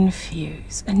broken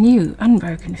fuse? A new,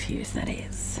 unbroken fuse, that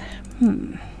is.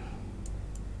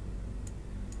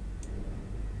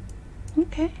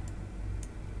 Okay.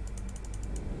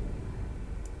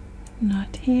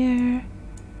 Not here.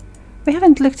 We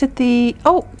haven't looked at the...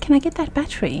 Oh, can I get that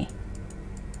battery?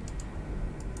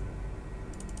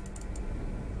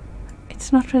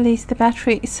 It's not released the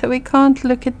battery, so we can't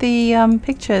look at the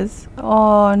pictures.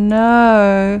 Oh,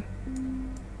 no.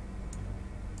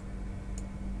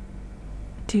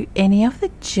 Do any of the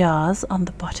jars on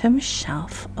the bottom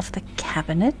shelf of the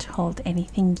cabinet hold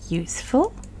anything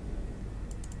useful?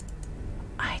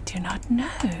 I do not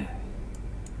know.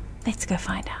 Let's go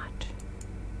find out.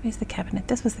 Where's the cabinet?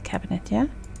 This was the cabinet, yeah?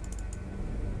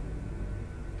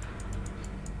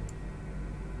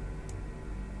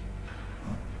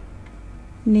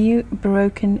 New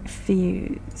broken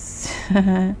fuse.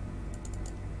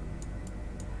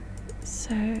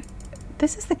 So,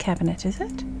 this is the cabinet, is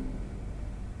it?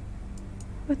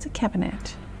 What's a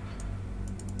cabinet?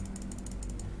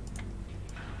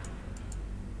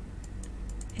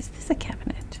 Is this a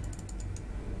cabinet?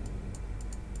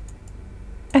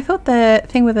 I thought the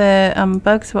thing with the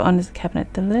bugs were on is the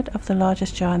cabinet. The lid of the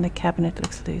largest jar in the cabinet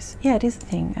looks loose. Yeah, it is a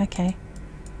thing. Okay.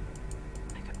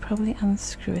 I could probably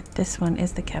unscrew it. This one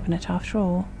is the cabinet after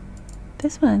all.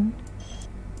 This one.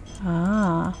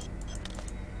 Ah.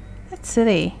 That's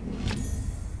silly.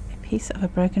 A piece of a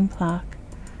broken plaque.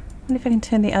 I wonder if I can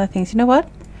turn the other things. You know what?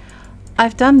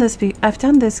 I've done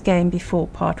this game before,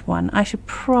 part 1. I should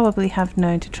probably have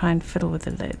known to try and fiddle with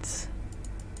the lids.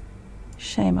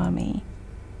 Shame on me.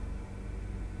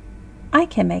 I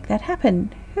can make that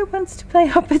happen. Who wants to play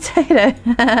hot potato?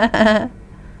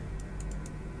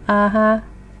 Uh-huh.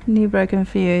 New broken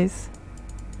fuse.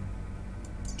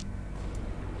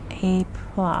 A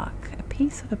plaque. A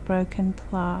piece of a broken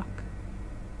plaque.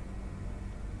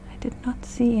 I did not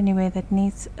see anywhere that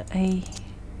needs a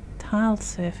tile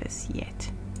surface yet.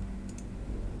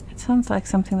 It sounds like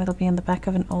something that'll be on the back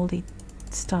of an oldie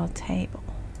style table.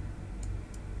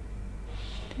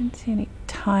 Don't see any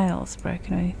tiles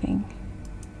broken or anything.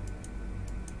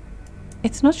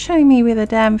 It's not showing me where the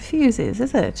damn fuse is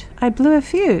it? I blew a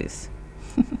fuse.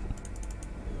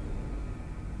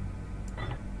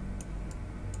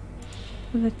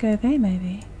 Will it go there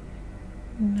maybe?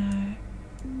 No.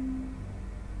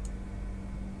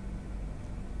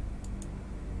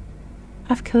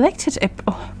 I've collected a...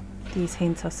 Oh, these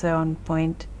hints are so on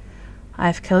point.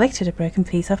 I've collected a broken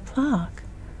piece of plaque.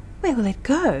 Where will it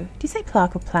go? Do you say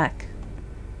plaque or plaque?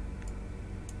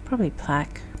 Probably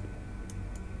plaque.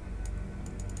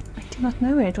 I do not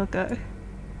know where it will go.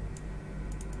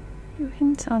 Your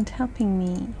hints aren't helping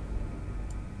me.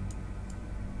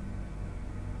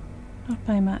 Not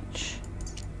by much.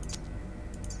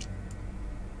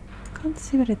 Can't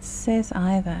see what it says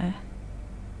either.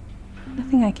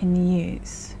 Nothing I can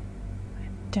use. I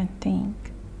don't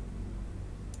think.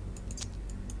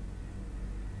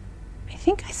 I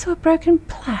think I saw a broken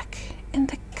plaque in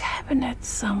the cabinet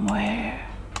somewhere.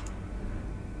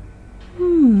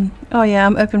 Oh yeah,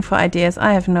 I'm open for ideas.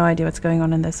 I have no idea what's going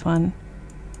on in this one.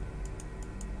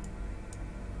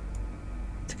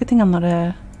 It's a good thing I'm not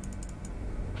a...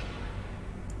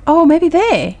 Oh, maybe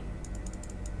there!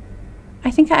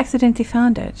 I think I accidentally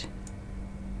found it.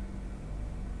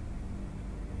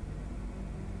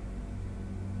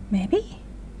 Maybe?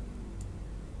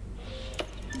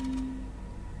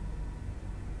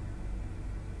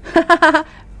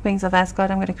 Wings of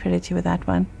Asgard, I'm going to credit you with that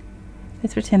one.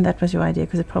 Let's pretend that was your idea,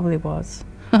 because it probably was.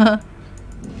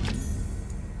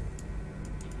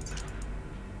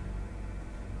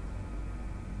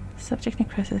 Subject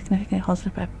necrosis significantly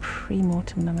halted by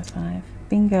pre-mortem number 5.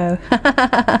 Bingo.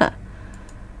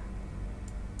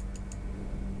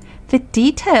 The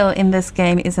detail in this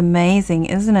game is amazing,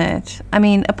 isn't it? I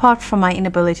mean, apart from my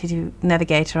inability to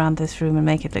navigate around this room and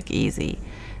make it look easy,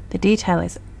 the detail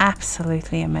is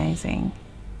absolutely amazing.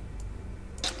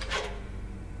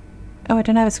 Oh, I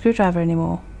don't have a screwdriver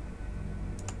anymore.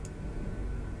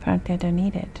 Apparently I don't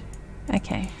need it.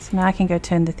 Okay, so now I can go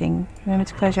turn the thing. Remember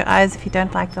to close your eyes if you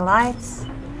don't like the lights.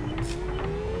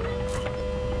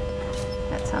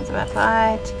 That sounds about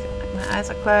right. My eyes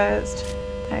are closed.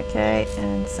 Okay,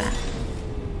 and Sam.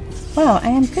 Wow, I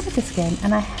am good at this game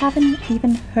and I haven't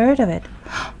even heard of it.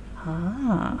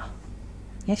 Ah,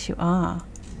 yes you are.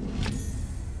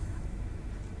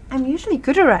 I'm usually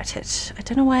gooder at it. I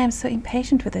don't know why I'm so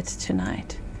impatient with it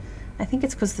tonight. I think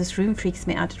it's because this room freaks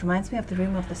me out. It reminds me of the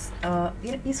room of this...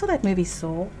 you saw that movie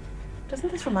Saw?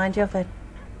 Doesn't this remind you of that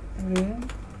room?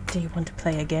 Do you want to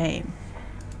play a game?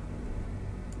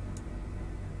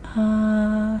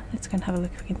 Let's go and have a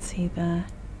look if we can see the...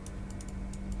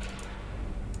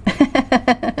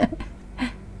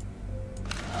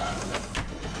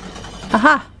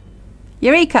 Aha!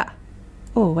 Eureka!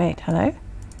 Oh, wait, hello?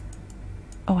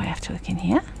 Oh, I have to look in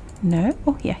here? No?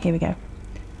 Oh, yeah, here we go.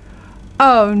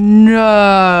 Oh,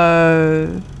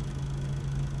 no!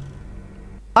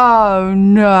 Oh,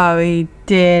 no, he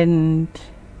didn't.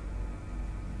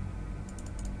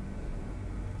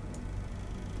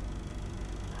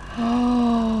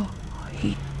 Oh,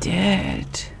 he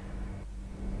did.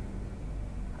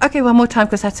 Okay, one more time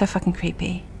because that's so fucking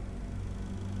creepy.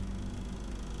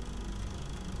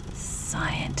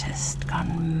 Scientist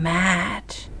gone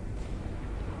mad.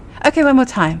 Okay, one more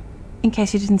time, in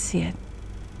case you didn't see it.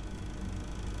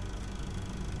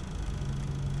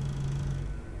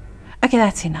 Okay,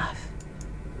 that's enough.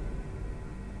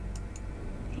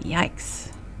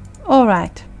 Yikes. All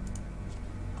right.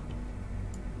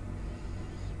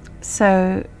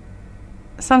 So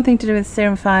something to do with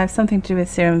serum 5, something to do with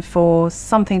serum 4,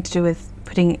 something to do with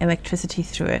putting electricity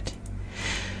through it.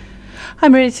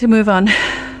 I'm ready to move on.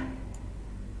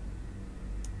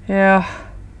 Yeah.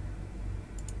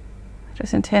 It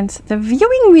was intense. The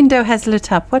viewing window has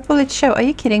lit up. What will it show? Are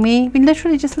you kidding me? We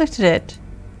literally just looked at it.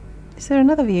 Is there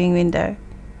another viewing window?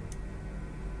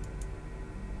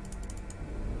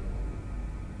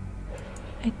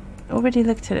 I already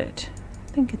looked at it.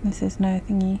 Thank goodness there's no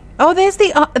thingy. Oh, there's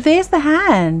the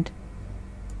hand.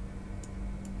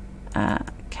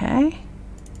 Okay.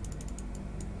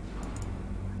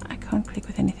 I can't click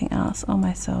with anything else. Oh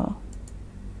my soul.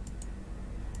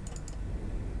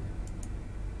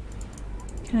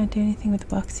 Can I do anything with the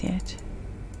box yet?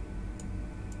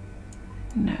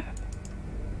 No.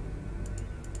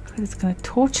 It's going to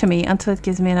torture me until it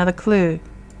gives me another clue.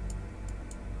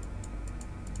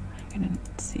 I'm going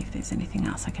to see if there's anything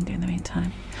else I can do in the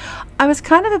meantime. I was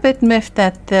kind of a bit miffed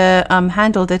that the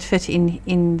handle did fit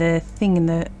in the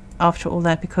thing after all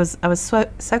that, because I was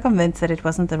so convinced that it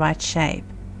wasn't the right shape.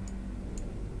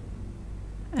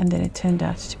 And then it turned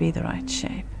out to be the right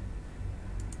shape.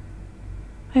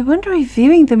 I wonder if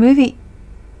viewing the movie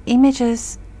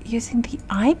images using the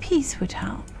eyepiece would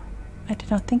help. I did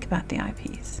not think about the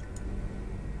eyepiece.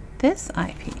 This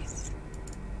eyepiece.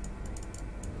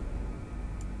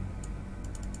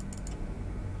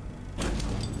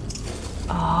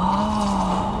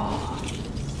 Oh.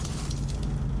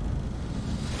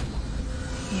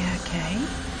 Yeah, okay.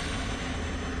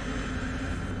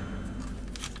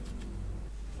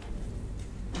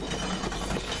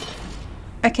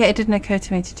 Okay, it didn't occur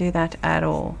to me to do that at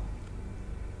all.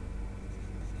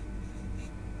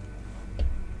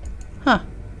 Huh.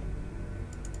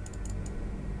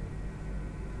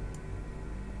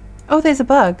 Oh, there's a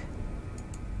bug.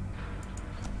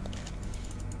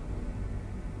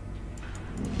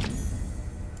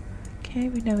 Okay,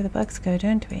 we know where the bugs go,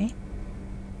 don't we?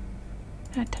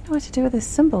 I don't know what to do with this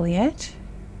symbol yet.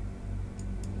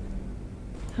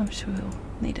 I'm sure we'll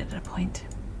need it at a point.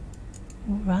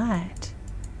 Right.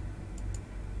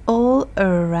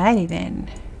 Alrighty then.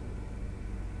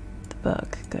 The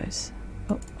bug goes...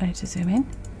 Oh, I need to zoom in.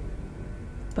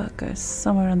 Bug goes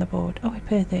somewhere on the board. Oh, I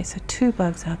put it there, so 2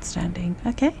 bugs outstanding.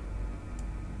 Okay.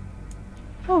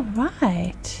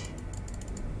 Alright.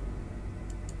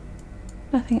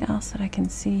 Nothing else that I can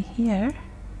see here.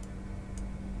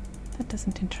 That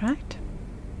doesn't interact.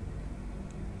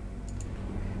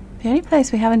 The only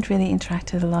place we haven't really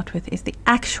interacted a lot with is the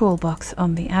actual box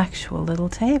on the actual little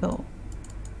table.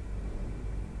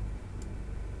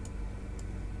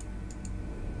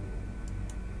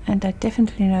 And I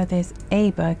definitely know there's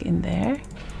a bug in there.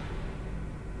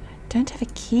 I don't have a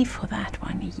key for that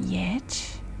one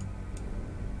yet.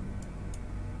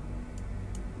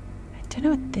 I don't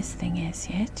know what this thing is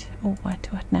yet. Or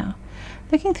what now?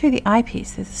 Looking through the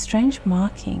eyepiece, there's a strange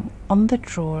marking on the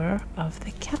drawer of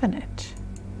the cabinet.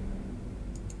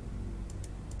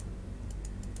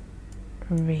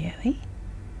 Really?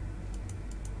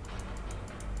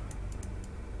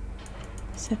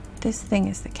 So this thing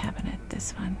is the cabinet,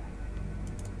 this one.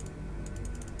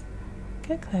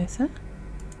 Go closer.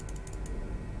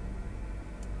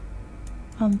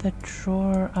 On the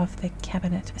drawer of the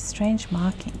cabinet, a strange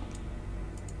marking.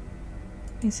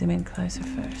 Let me zoom in closer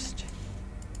first.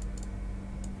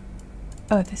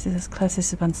 Oh, this is as close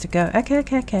as it wants to go.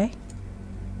 Okay.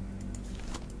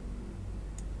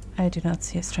 I do not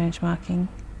see a strange marking.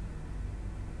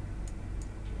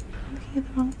 I'm looking at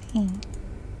the wrong thing.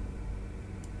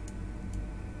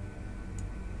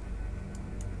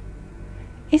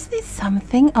 Is there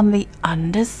something on the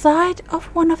underside of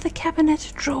one of the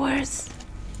cabinet drawers?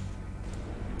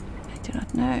 I do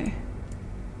not know.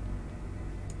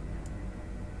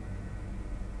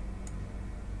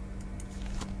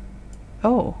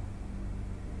 Oh,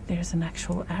 there's an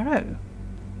actual arrow.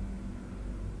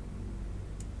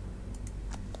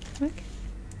 Look.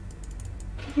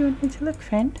 Where do you want me to look,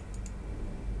 friend?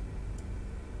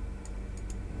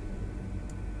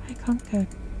 I can't go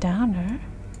down her.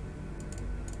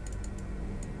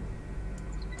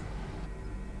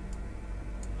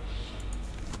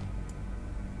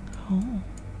 Oh.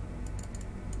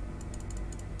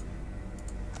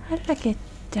 How did I get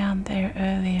down there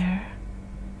earlier?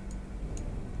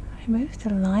 I moved a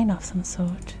line of some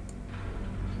sort.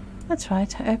 That's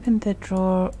right, I opened the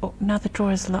drawer. Oh, now the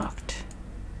drawer is locked.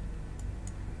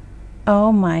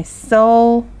 Oh my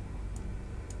soul.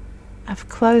 I've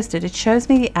closed it. It shows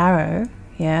me the arrow,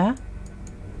 yeah?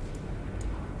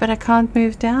 But I can't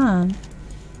move down.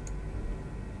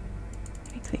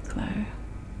 Let me click low.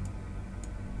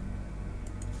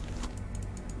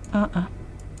 I'm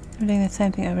doing the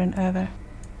same thing over and over.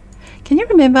 Can you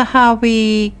remember how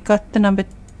we got the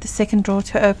second drawer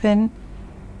to open?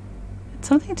 It's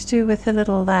something to do with a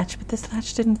little latch, but this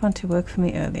latch didn't want to work for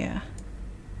me earlier.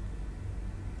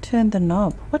 Turn the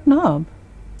knob. What knob?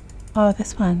 Oh,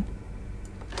 this one.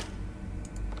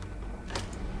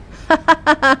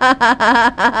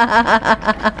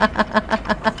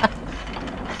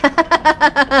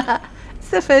 It's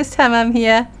the first time I'm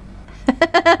here.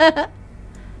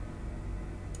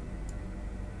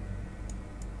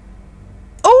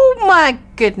 Oh my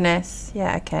goodness.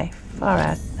 Yeah, okay. Far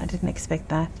out. I didn't expect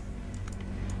that.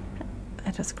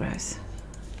 That was gross.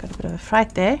 Got a bit of a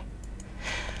fright there.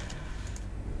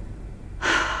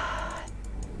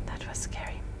 That was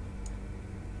scary.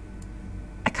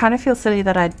 I kind of feel silly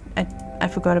that I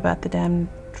forgot about the damn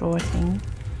drawer thing.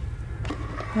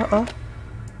 Uh-oh.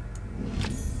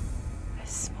 A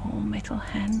small metal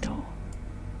handle.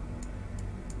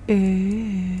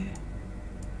 Ooh.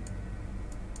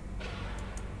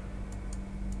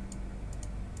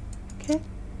 Okay.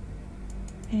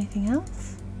 Anything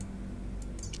else?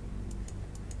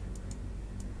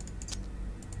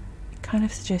 It kind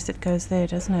of suggests it goes there,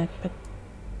 doesn't it? But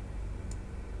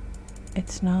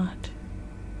it's not.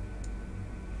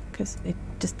 Because it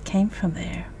just came from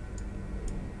there.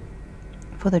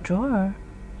 For the drawer.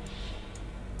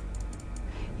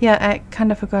 Yeah, I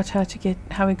kind of forgot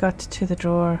how we got to the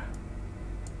drawer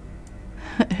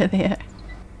earlier.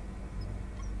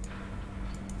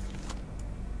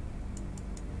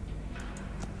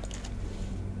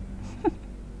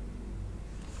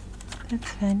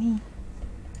 That's funny.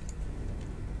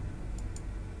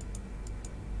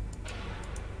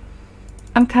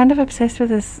 I'm kind of obsessed with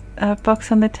this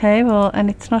box on the table, and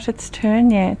it's not its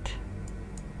turn yet.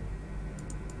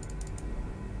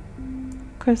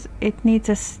 Because it needs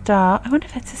a star. I wonder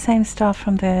if that's the same star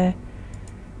from the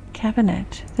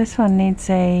cabinet. This one needs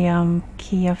a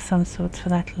key of some sort for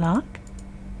that lock.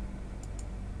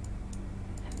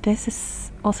 This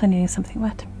is also needing something.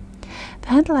 What? The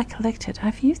handle I collected.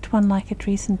 I've used one like it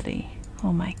recently.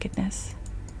 Oh my goodness.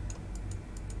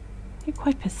 You're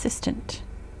quite persistent.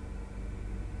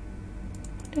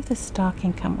 I wonder if the star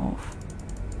can come off.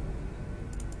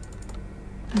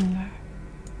 No.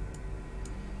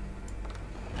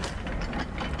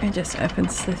 It just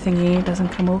opens the thingy, it doesn't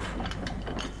come off.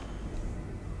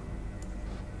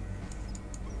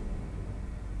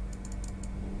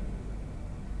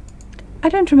 I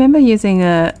don't remember using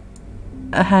a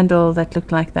handle that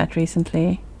looked like that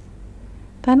recently.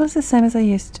 The handle's the same as I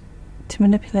used to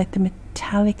manipulate the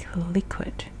metallic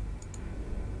liquid.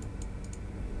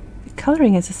 The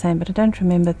colouring is the same, but I don't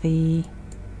remember the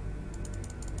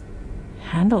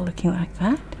handle looking like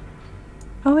that.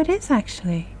 Oh, it is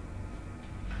actually.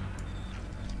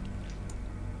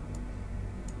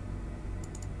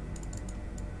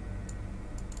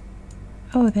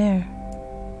 Oh, there.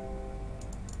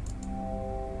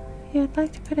 Yeah, I'd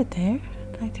like to put it there.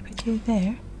 I'd like to put you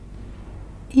there.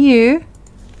 You?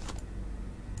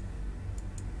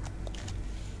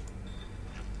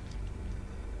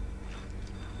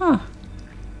 Huh.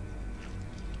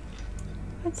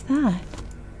 What's that?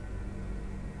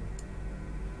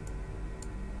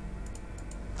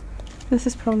 This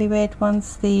is probably where it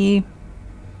wants the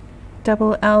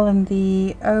double L and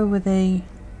the O with a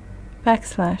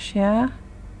backslash, yeah?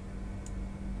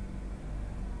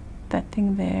 That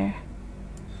thing there.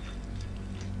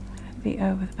 The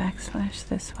O with backslash,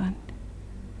 this one.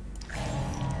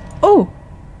 Oh!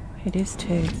 It is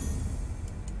too.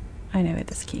 I know where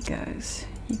this key goes.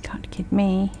 You can't kid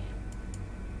me.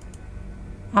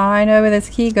 I know where this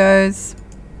key goes.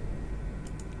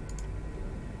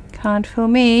 Can't fool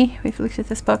me. We've looked at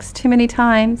this box too many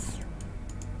times.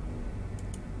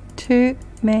 Too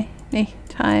many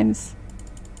times.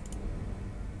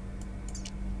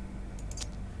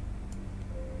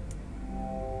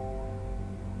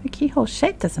 The keyhole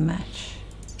shape doesn't match.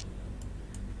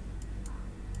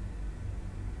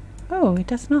 Oh, it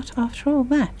does not after all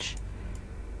match.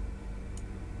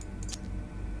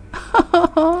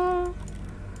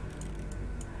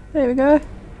 There we go.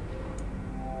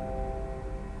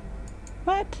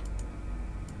 What?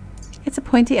 It's a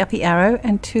pointy uppy arrow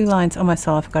and two lines. Oh my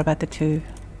soul, I forgot about the two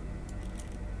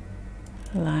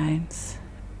lines.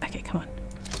 Okay, come on.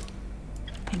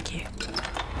 Thank you.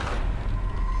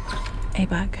 A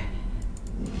bug.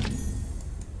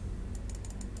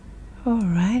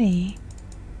 Alrighty.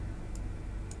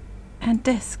 And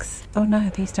discs. Oh no,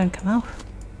 these don't come off.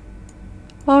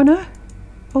 Oh no.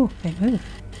 Oh, they move.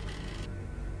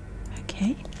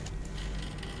 Okay.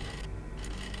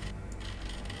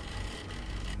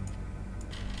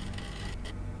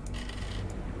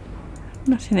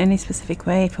 Not in any specific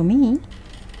way for me.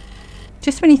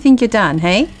 Just when you think you're done,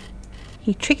 hey?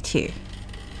 He tricked you.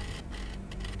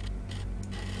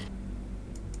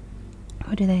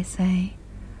 What do they say?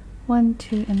 1,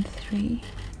 2, and 3.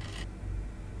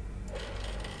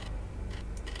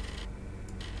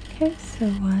 Okay, so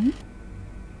 1.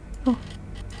 Oh.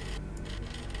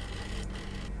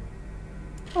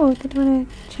 Oh, they don't want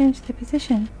to change the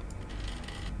position.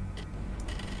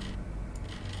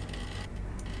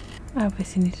 I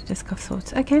obviously need to disc off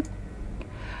sorts. Okay.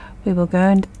 We will go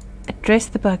and address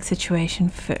the bug situation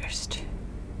first.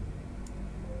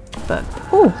 Bug.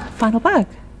 Oh, final bug.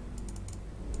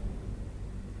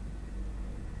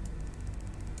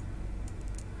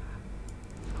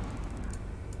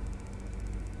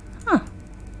 Huh.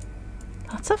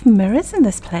 Lots of mirrors in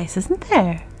this place, isn't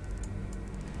there?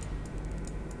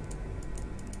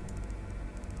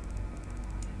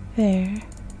 There.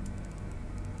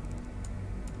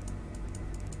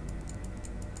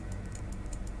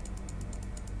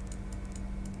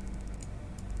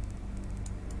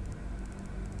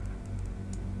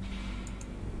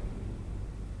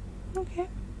 Okay.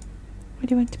 What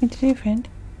do you want me to do, friend?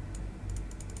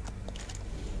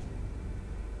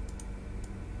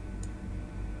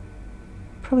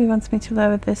 Probably wants me to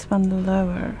lower this one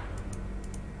lower.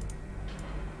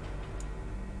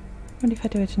 What if I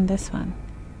do it in this one?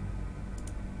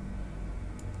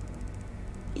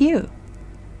 Ew.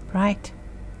 Right.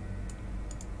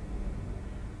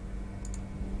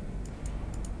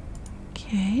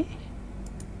 Okay.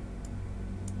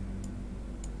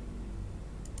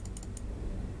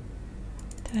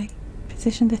 Did I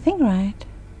position the thing right?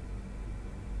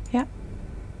 Yeah.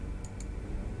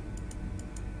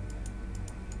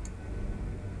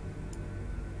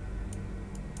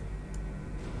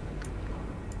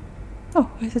 Oh,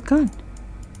 where's it gone?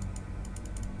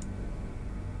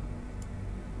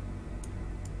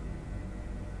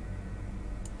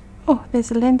 Oh,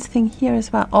 there's a lens thing here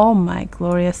as well. Oh my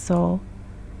glorious soul.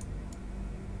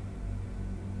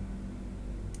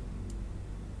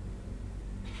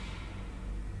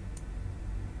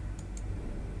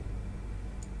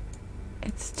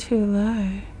 It's too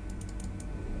low.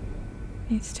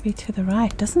 Needs to be to the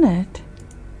right, doesn't it?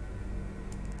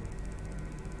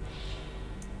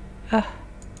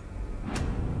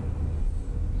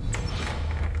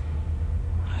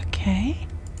 Okay.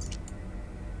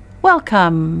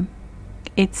 Welcome.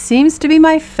 It seems to be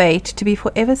my fate to be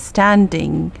forever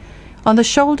standing on the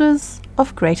shoulders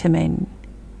of greater men.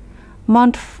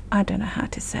 I don't know how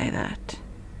to say that.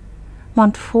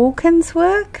 Montfaucon's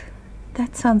work?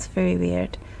 That sounds very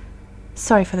weird.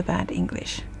 Sorry for the bad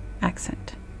English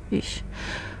accent. Ish.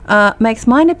 Makes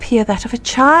mine appear that of a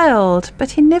child,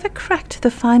 but he never cracked the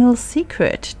final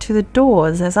secret to the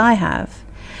doors as I have.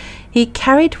 He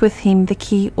carried with him the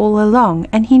key all along,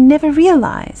 and he never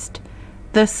realized.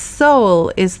 The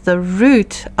soul is the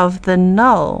root of the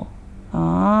null.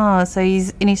 Ah, so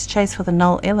he's in his chase for the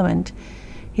null element.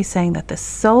 He's saying that the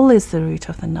soul is the root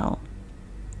of the null.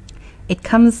 It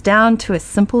comes down to a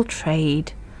simple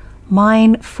trade.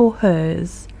 Mine for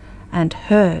hers, and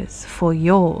hers for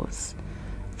yours.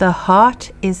 The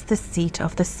heart is the seat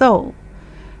of the soul.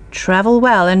 Travel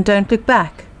well and don't look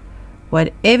back.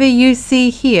 Whatever you see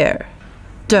here,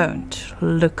 don't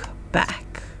look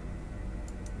back.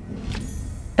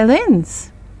 A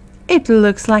lens. It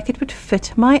looks like it would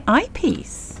fit my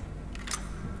eyepiece.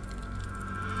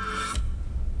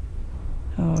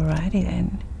 Alrighty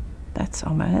then. That's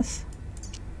ominous.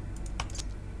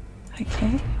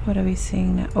 Okay, what are we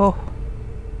seeing now? Oh.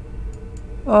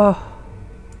 Oh.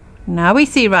 Now we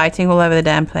see writing all over the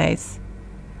damn place.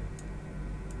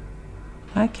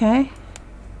 Okay.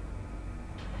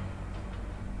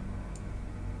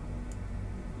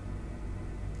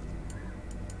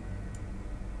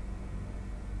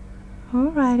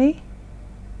 Alrighty.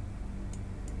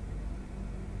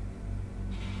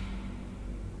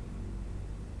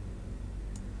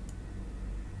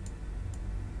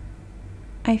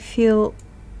 I feel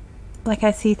like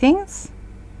I see things.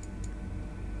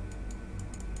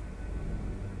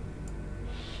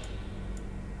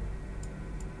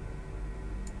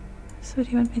 So what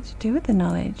do you want me to do with the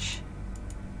knowledge?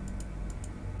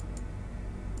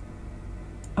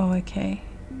 Oh, okay.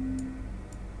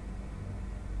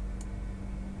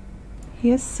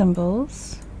 Here's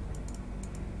symbols.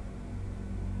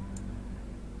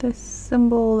 The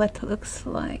symbol that looks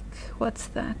like, what's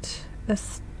that? A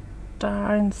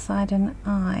star inside an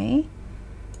eye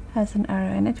has an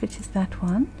arrow in it, which is that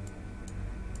one.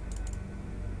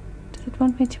 Does it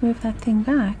want me to move that thing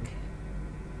back?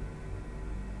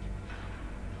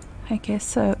 I guess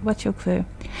so. What's your clue?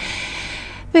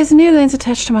 There's a new lens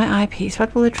attached to my eyepiece.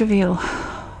 What will it reveal?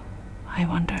 I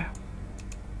wonder.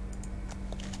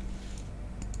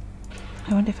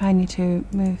 I wonder if I need to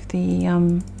move the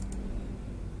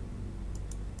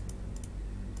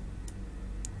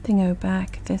thingo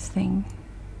back, this thing.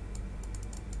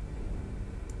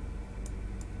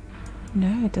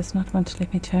 No, it does not want to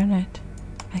let me turn it.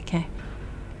 Okay.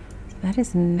 So that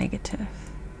is negative.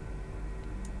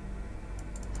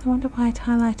 So I wonder why it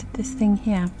highlighted this thing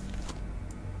here.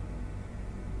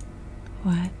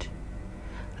 What?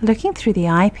 Looking through the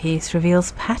eyepiece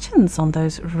reveals patterns on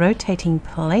those rotating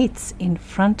plates in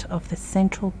front of the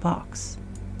central box.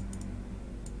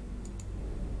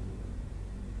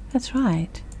 That's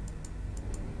right.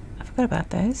 I forgot about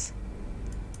those.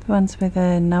 The ones where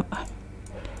the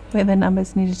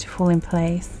numbers needed to fall in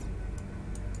place.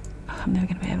 Oh, I'm never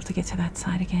going to be able to get to that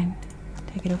side again.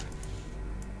 Take it off.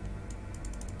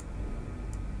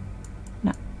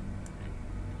 No.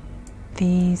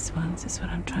 These ones is what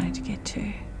I'm trying to get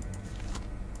to.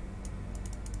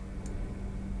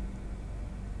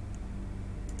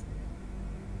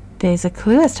 There's a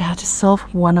clue as to how to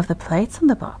solve one of the plates on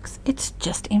the box. It's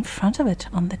just in front of it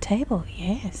on the table.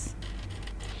 Yes.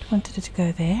 I wanted it to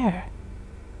go there.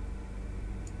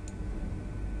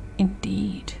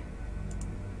 Indeed.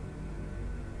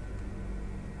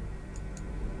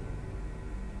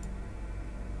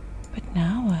 But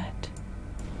now what?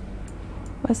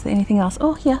 Was there anything else?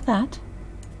 Oh, yeah, that.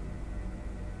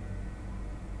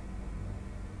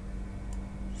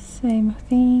 Same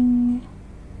thing.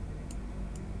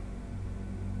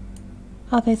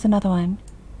 Oh, there's another one.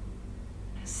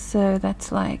 So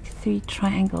that's like 3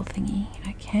 triangle thingy.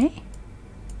 Okay.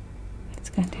 Let's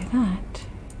go and do that.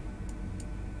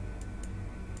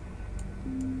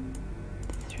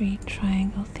 3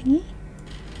 triangle thingy.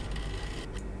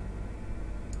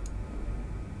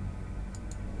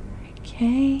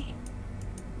 Okay.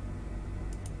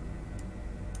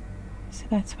 So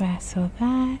that's where I saw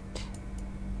that.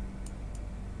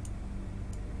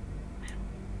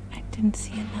 I didn't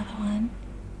see another one.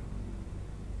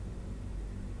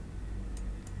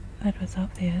 That was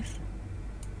obvious.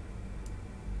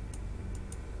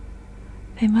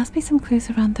 There must be some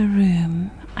clues around the room.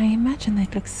 I imagine they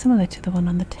look similar to the one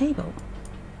on the table.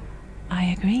 I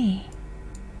agree.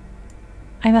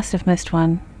 I must have missed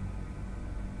one.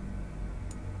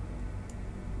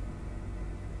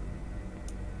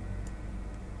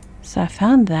 So I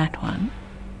found that one.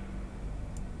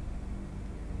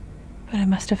 But I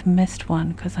must have missed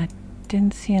one because I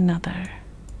didn't see another.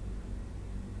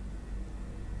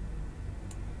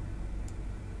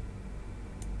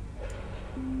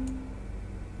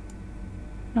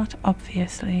 Not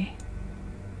obviously.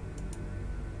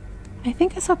 I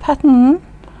think I saw a pattern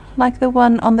like the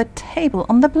one on the table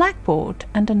on the blackboard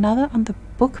and another on the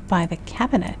book by the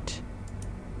cabinet.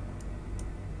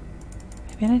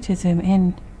 Maybe I need to zoom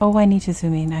in. Oh, I need to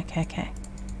zoom in. Okay, okay.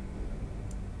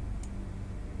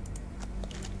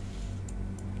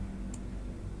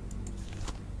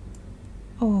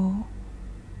 Oh.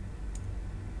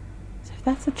 So if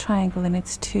that's a triangle and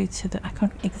it's 2 to the... I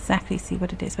can't exactly see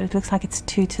what it is, but it looks like it's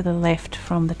 2 to the left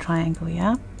from the triangle,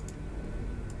 yeah?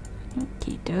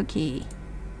 Okie dokie.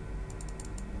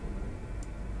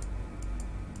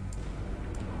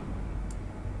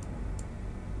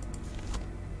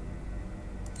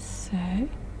 So,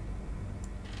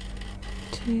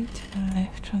 2 to the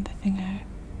left from the thingo.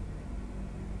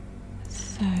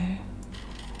 So,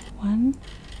 1,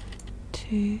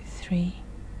 2, 3.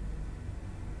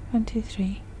 1, 2,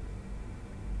 3.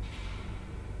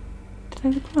 Did I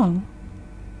look wrong?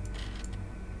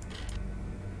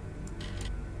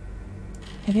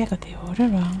 Maybe I got the order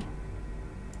wrong.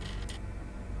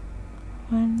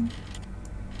 1,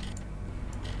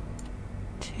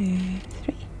 2,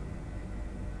 3.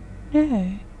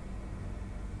 No.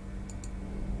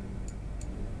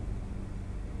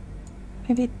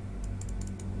 Maybe.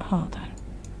 Hold on.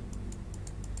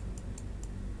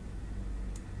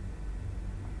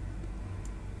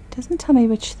 It doesn't tell me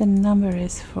which the number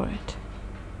is for it.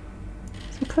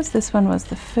 So because this one was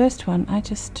the first one, I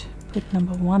just put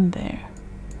number 1 there,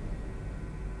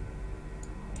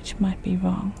 which might be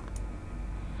wrong.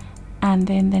 And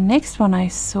then the next one I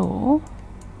saw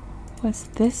was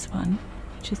this one,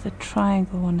 which is the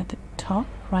triangle one at the top,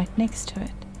 right next to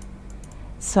it.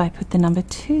 So I put the number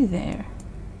 2 there.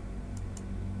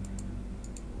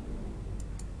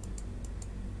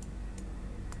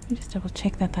 Let me just double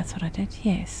check that that's what I did.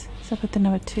 Yes, so I put the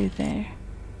number 2 there.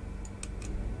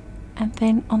 And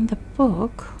then on the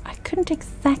book, I couldn't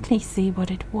exactly see what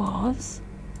it was,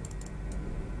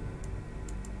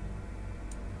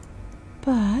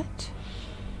 but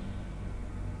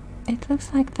It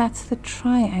looks like that's the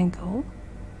triangle.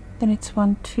 Then it's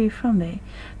 1, 2 from there.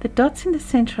 The dots in the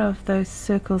center of those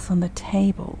circles on the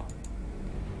table.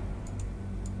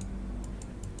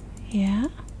 Yeah.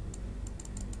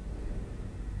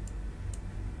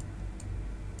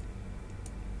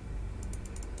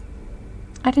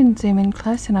 I didn't zoom in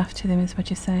close enough to them, is what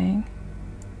you're saying.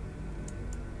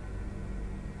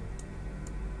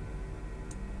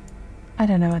 I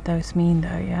don't know what those mean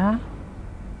though, yeah?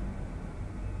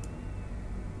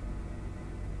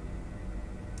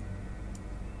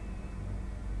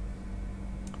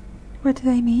 What do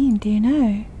they mean? Do you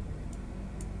know?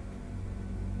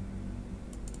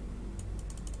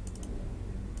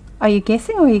 Are you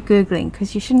guessing or are you Googling?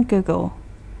 Because you shouldn't Google.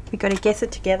 We got to guess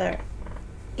it together,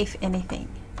 if anything.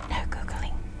 No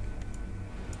Googling.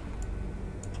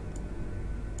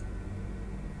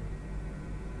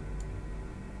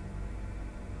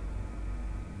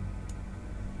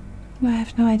 I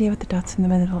have no idea what the dots in the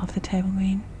middle of the table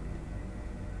mean.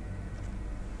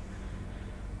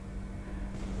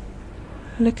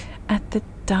 Look at the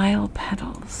dial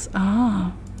paddles.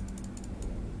 Ah.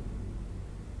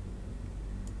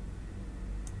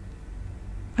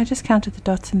 I just counted the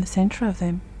dots in the center of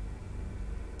them.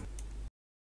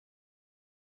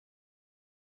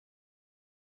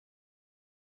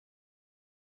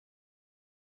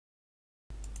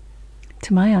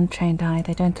 To my untrained eye,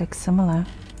 they don't look similar.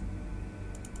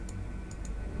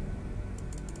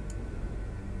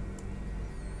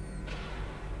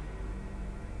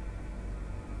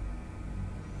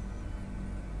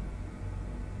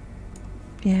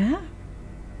 Yeah?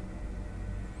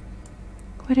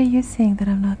 What are you seeing that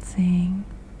I'm not seeing?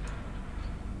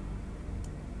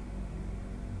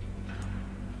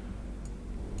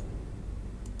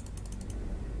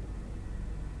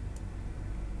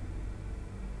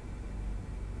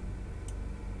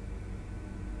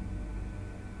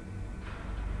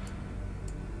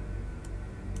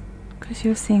 Because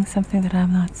you're seeing something that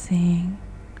I'm not seeing.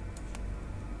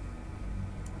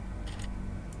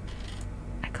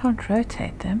 I can't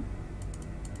rotate them.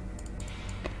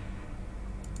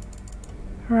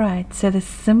 Right, so the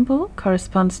symbol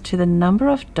corresponds to the number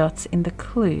of dots in the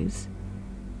clues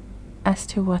as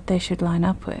to what they should line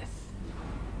up with.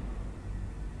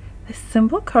 The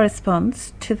symbol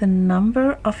corresponds to the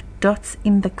number of dots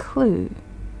in the clue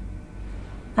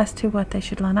as to what they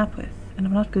should line up with. And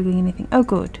I'm not Googling anything. Oh,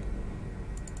 good.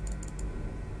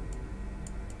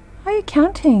 Are you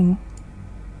counting?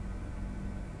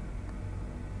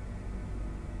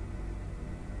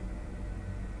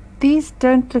 These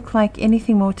don't look like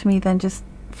anything more to me than just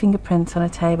fingerprints on a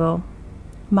table.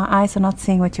 My eyes are not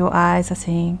seeing what your eyes are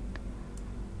seeing.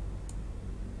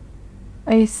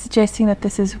 Are you suggesting that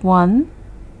this is 1?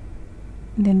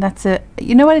 And then that's a...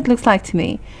 You know what it looks like to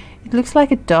me? It looks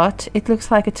like a dot, it looks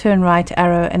like a turn right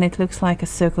arrow, and it looks like a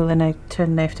circle and a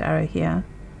turn left arrow here.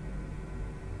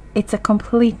 It's a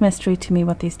complete mystery to me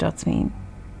what these dots mean.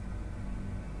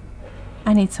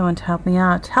 I need someone to help me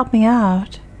out. Help me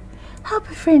out. Help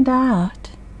a friend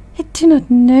out. I do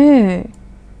not know.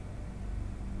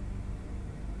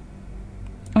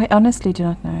 I honestly do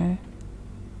not know.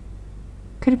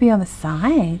 Could it be on the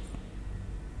side?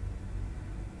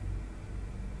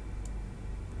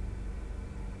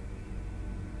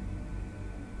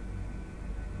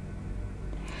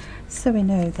 So we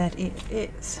know that it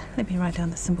is. Let me write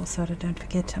down the symbol so that I don't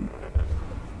forget them.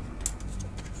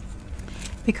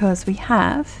 Because we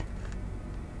have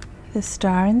the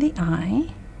star in the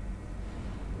eye.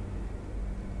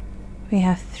 We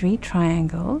have 3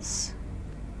 triangles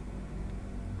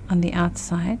on the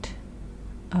outside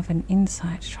of an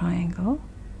inside triangle.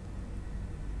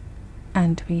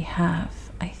 And we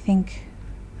have, I think,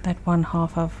 that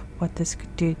 1/2 of what this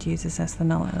dude uses as the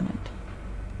null element.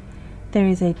 There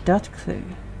is a dot clue.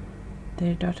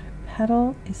 The dot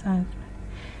paddle is on.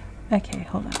 Okay,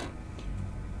 hold on.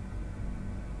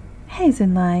 Hey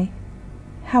Zunlai,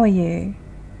 how are you?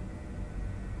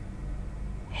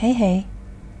 Hey, hey.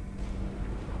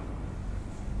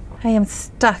 I am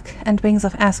stuck and Wings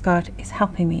of Asgard is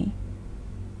helping me.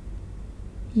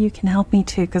 You can help me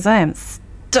too, because I am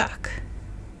stuck.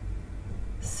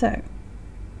 So,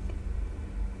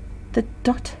 the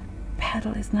dot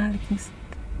paddle is now looking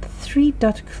 3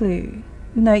 dot clue.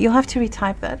 No, you'll have to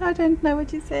retype that. I don't know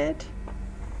what you said.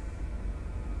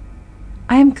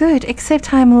 I am good,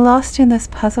 except I am lost in this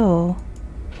puzzle.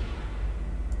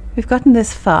 We've gotten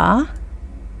this far. Do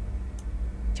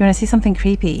you want to see something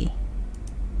creepy?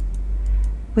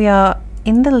 We are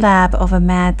in the lab of a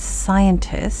mad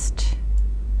scientist.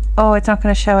 Oh, it's not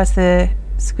going to show us the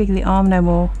squiggly arm no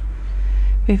more.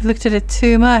 We've looked at it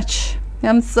too much.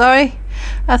 I'm sorry.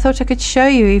 I thought I could show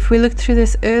you. If we looked through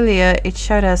this earlier, it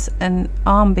showed us an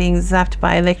arm being zapped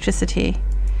by electricity.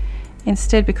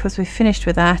 Instead, because we finished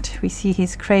with that, we see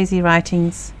his crazy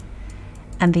writings,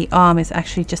 and the arm is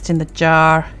actually just in the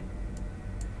jar.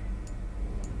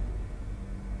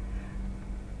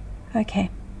 Okay.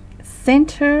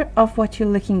 Center of what you're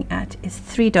looking at is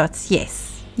 3 dots.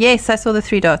 Yes. Yes, I saw the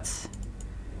 3 dots.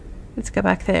 Let's go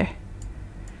back there.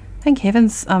 Thank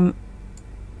heavens,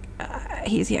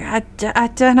 he's here. I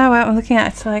don't know what I'm looking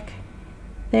at. It's like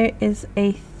there is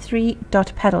a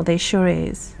 3-dot paddle. There sure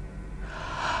is.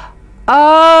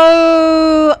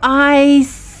 Oh, I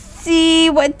see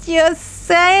what you're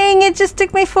saying. It just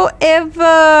took me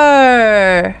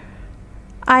forever.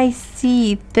 I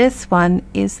see. This one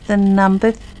is the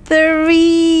number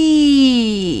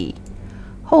 3.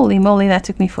 Holy moly, that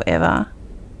took me forever.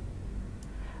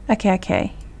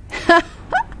 Okay.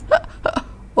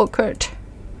 Awkward.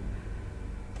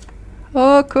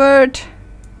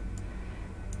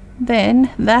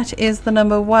 Then that is the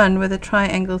number 1 with a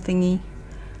triangle thingy.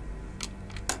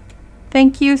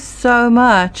 Thank you so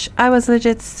much. I was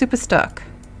legit super stuck.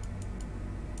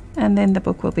 And then the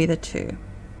book will be the 2.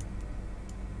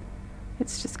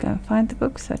 Let's just go and find the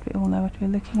book so that we all know what we're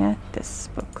looking at. This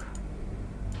book,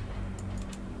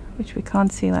 which we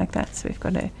can't see like that, so we've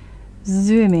got to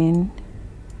zoom in,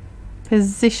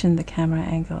 position the camera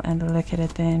angle and look at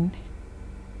it then.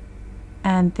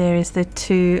 And there is the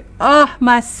 2. Oh,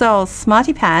 my soul.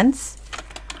 Smarty pants.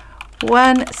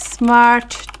 One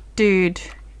smart dude.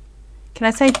 Can I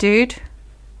say dude?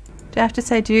 Do I have to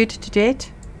say dude to do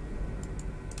it?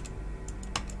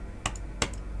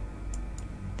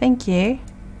 Thank you.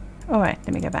 Alright,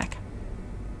 let me go back.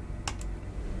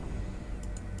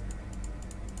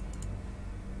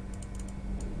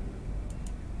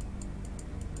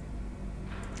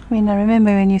 I mean, I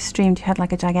remember when you streamed you had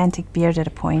like a gigantic beard at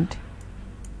a point,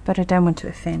 but I don't want to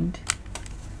offend.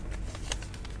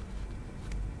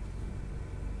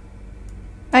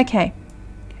 Okay,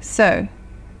 so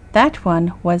that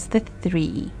one was the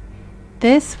 3.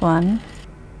 This one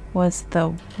was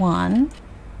the 1.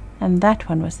 And that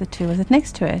one was the 2. Was it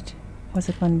next to it? Or was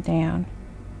it one down?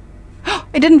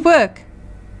 It didn't work!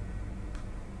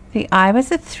 The eye was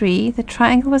the 3, the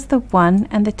triangle was the 1,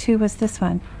 and the 2 was this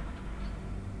one.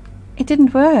 It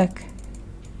didn't work.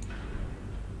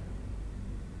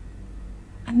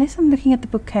 Unless I'm looking at the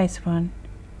bookcase one.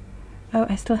 Oh,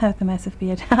 I still have the massive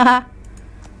beard.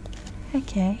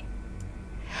 Okay.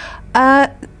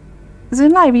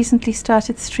 Zoomlight recently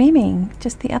started streaming,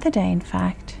 just the other day in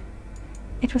fact.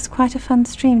 It was quite a fun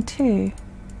stream too.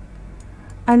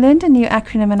 I learned a new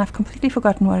acronym and I've completely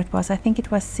forgotten what it was. I think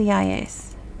it was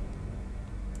CIS.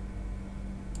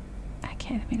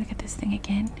 Okay, let me look at this thing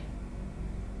again.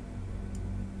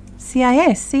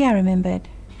 CIS, see, I remembered.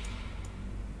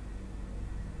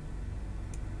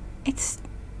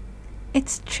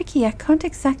 It's tricky. I can't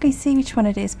exactly see which one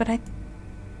it is, but I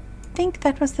think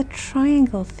that was the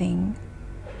triangle thing.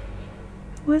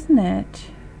 Wasn't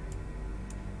it?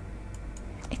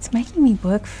 It's making me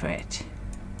work for it.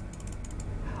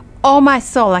 Oh my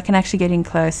soul, I can actually get in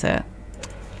closer.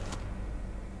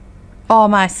 Oh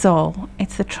my soul,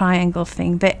 it's the triangle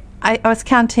thing. But I was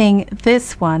counting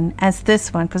this one as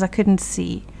this one because I couldn't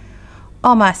see.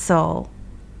 Oh my soul.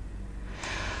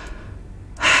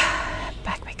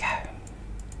 Back we go.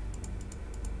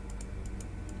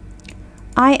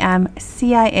 I am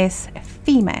CIS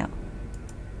female.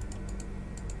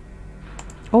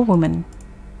 Or woman.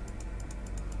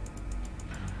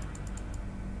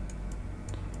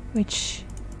 Which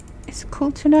is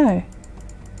cool to know.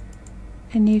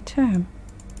 A new term.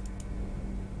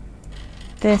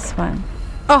 This one.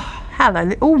 Oh,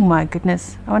 hallelujah. Oh my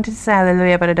goodness. I wanted to say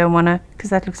hallelujah, but I don't want to because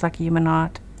that looks like a human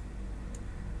heart.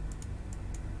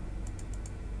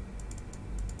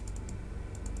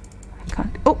 I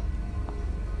can't. Oh.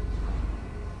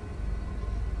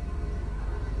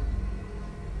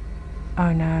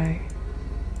 Oh no.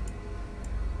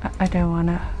 I don't want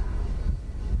to.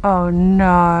 Oh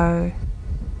no.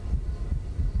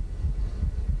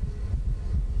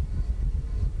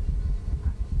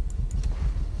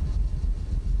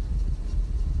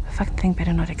 The fucking thing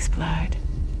better not explode.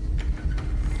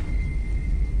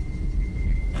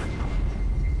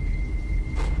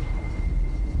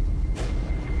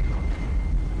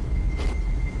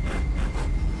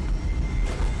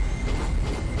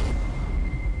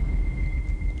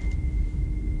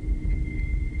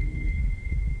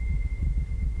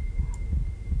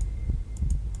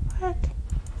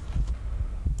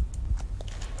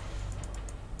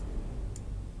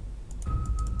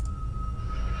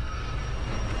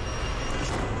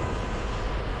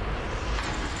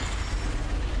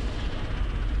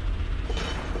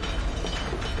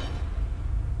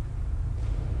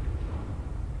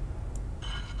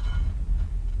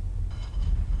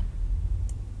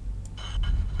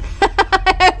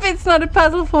 It's not a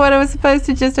puzzle for what I was supposed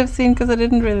to just have seen because I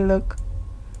didn't really look.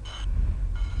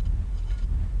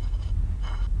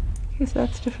 Okay, so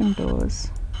that's different doors.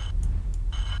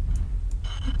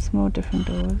 It's more different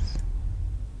doors.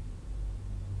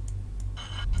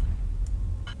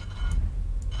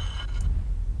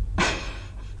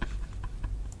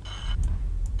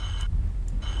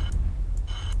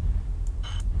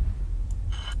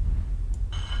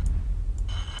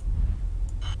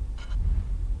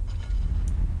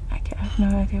 Okay, I have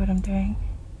no idea what I'm doing.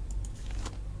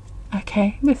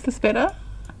 Okay, this is better.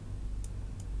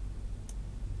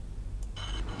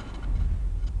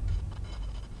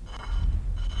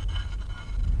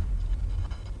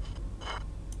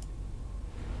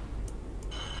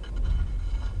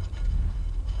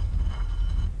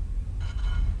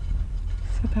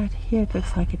 About here it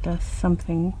looks like it does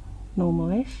something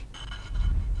normal-ish.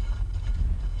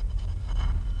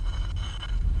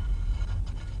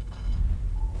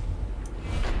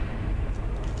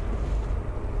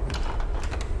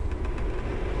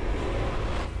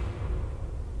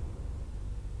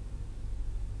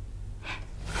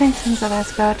 Thanks, Sons of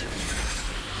Asgard.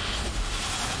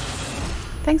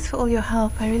 Thanks for all your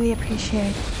help, I really appreciate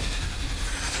it.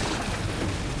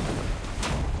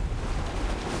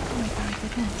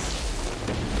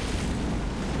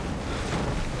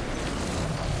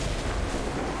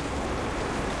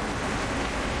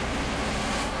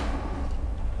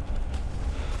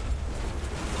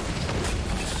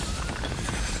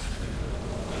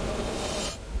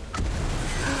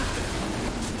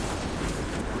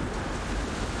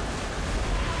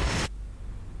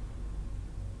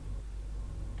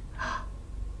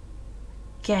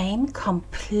 Game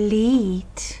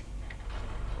complete.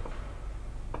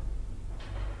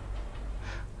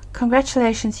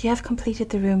 Congratulations, you have completed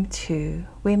the room 2.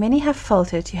 Where many have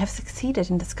faltered, you have succeeded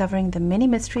in discovering the many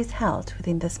mysteries held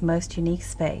within this most unique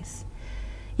space.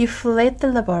 You fled the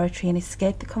laboratory and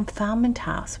escaped the confinement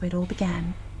house where it all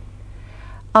began.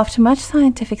 After much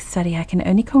scientific study, I can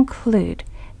only conclude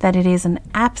that it is an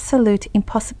absolute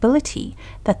impossibility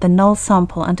that the null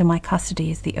sample under my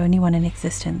custody is the only one in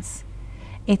existence.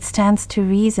 It stands to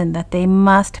reason that there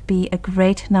must be a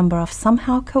great number of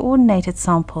somehow coordinated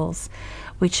samples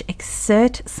which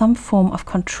exert some form of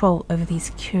control over these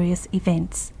curious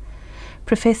events.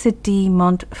 Professor D.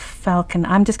 Montfalcon,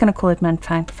 I'm just going to call it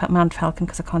Montfalcon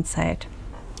because I can't say it.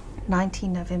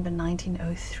 19 November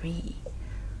 1903.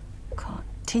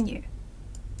 Continue.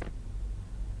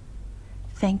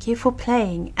 Thank you for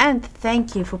playing, and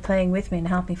thank you for playing with me and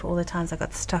help me for all the times I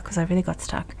got stuck, because I really got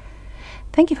stuck.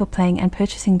 Thank you for playing and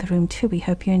purchasing the room too. We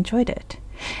hope you enjoyed it.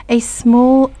 As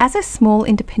a small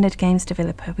independent games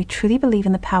developer, we truly believe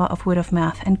in the power of word of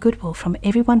mouth and goodwill from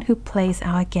everyone who plays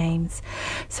our games.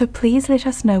 So please let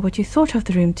us know what you thought of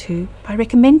the room 2 by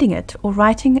recommending it or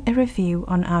writing a review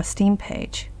on our Steam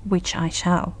page, which I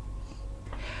shall.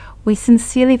 We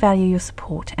sincerely value your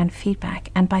support and feedback,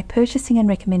 and by purchasing and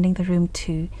recommending the room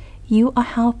 2, you are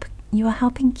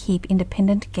helping keep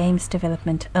independent games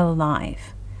development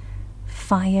alive.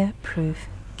 Fireproof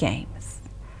Games.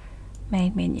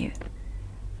 Main menu.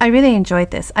 I really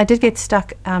enjoyed this. I did get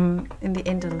stuck in the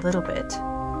end a little bit,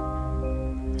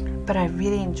 but I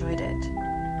really enjoyed it.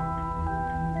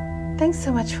 Thanks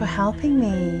so much for helping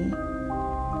me,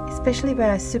 especially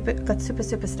where I got super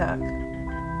stuck.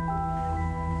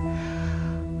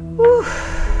 Whew.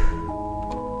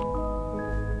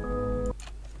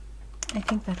 I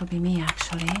think that'll be me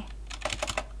actually.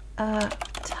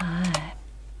 Time.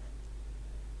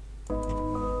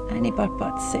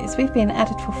 Anybot says we've been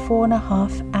at it for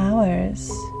 4.5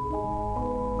 hours.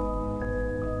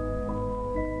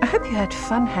 I hope you had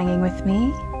fun hanging with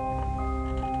me.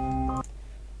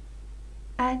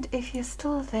 And if you're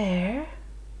still there,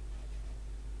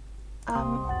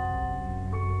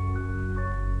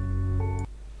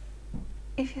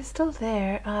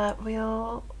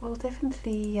 we'll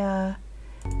definitely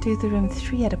do the room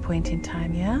 3 at a point in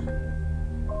time, yeah?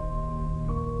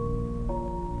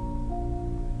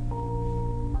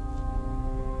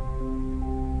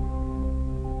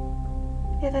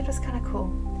 Yeah, that was kind of cool.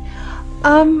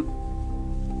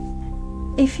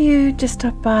 If you just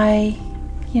stopped by,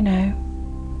 you know,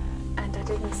 and I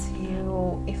didn't see you,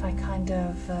 or if I kind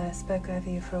of spoke over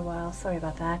you for a while, sorry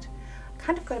about that. I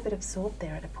kind of got a bit absorbed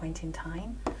there at a point in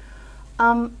time.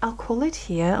 I'll call it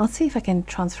here. I'll see if I can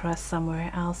transfer us somewhere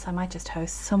else. I might just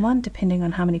host someone, depending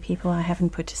on how many people I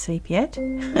haven't put to sleep yet.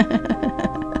 I'm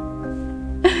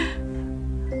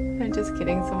just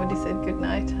kidding. Somebody said good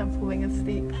night. I'm falling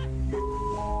asleep.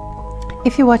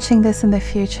 If you're watching this in the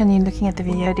future and you're looking at the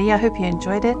VOD, I hope you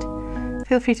enjoyed it.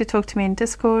 Feel free to talk to me in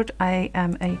Discord. I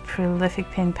am a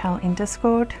prolific pen pal in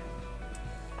Discord.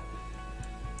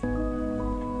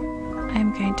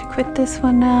 going to quit this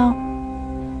one now.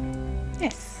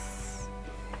 Yes.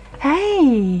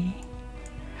 Hey!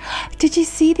 Did you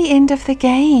see the end of the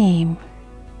game?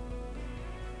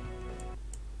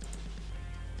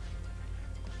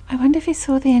 I wonder if you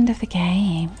saw the end of the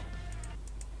game.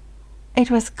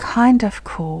 It was kind of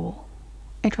cool.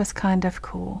 It was kind of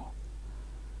cool.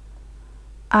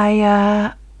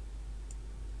 I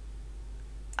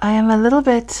am a little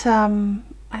bit I'm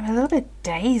a little bit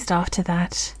dazed after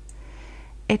that.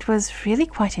 It was really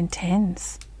quite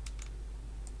intense.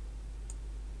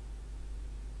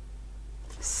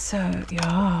 So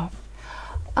yeah.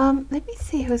 Let me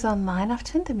see who's online. I've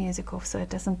turned the music off so it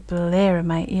doesn't blare in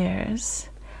my ears.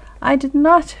 I did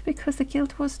not, because the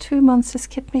Guild Wars 2 monsters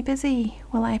kept me busy.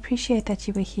 Well, I appreciate that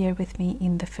you were here with me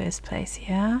in the first place,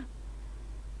 yeah?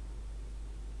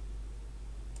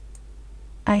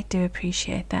 I do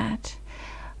appreciate that.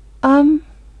 I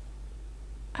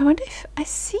wonder if I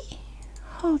see...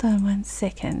 Hold on 1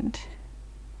 second.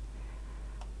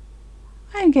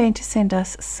 I'm going to send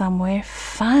us somewhere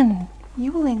fun.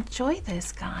 You will enjoy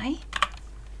this, guy.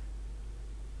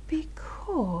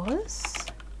 Because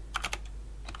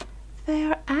they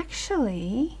are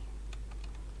actually...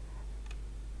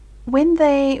 When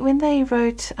they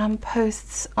wrote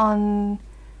posts on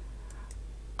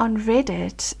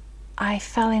Reddit, I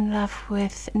fell in love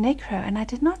with Necro, and I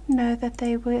did not know that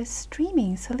they were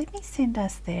streaming. So let me send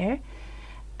us there,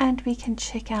 and we can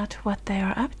check out what they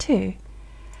are up to.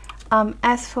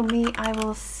 As for me, I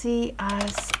will see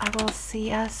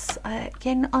us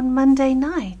again on Monday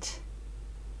night.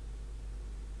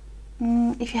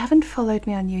 If you haven't followed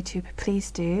me on YouTube,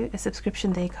 please do. A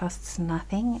subscription there costs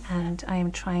nothing, and I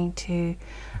am trying to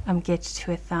get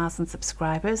to 1,000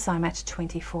 subscribers. I'm at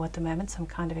 24 at the moment, so I'm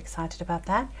kind of excited about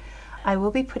that. I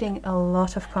will be putting a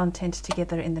lot of content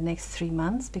together in the next 3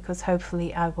 months, because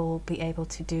hopefully I will be able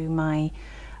to do my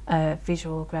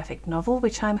visual graphic novel,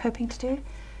 which I'm hoping to do.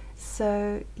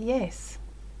 So yes,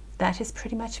 that is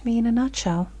pretty much me in a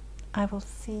nutshell. I will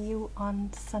see you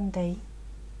on Sunday.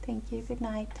 Thank you. Good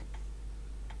night.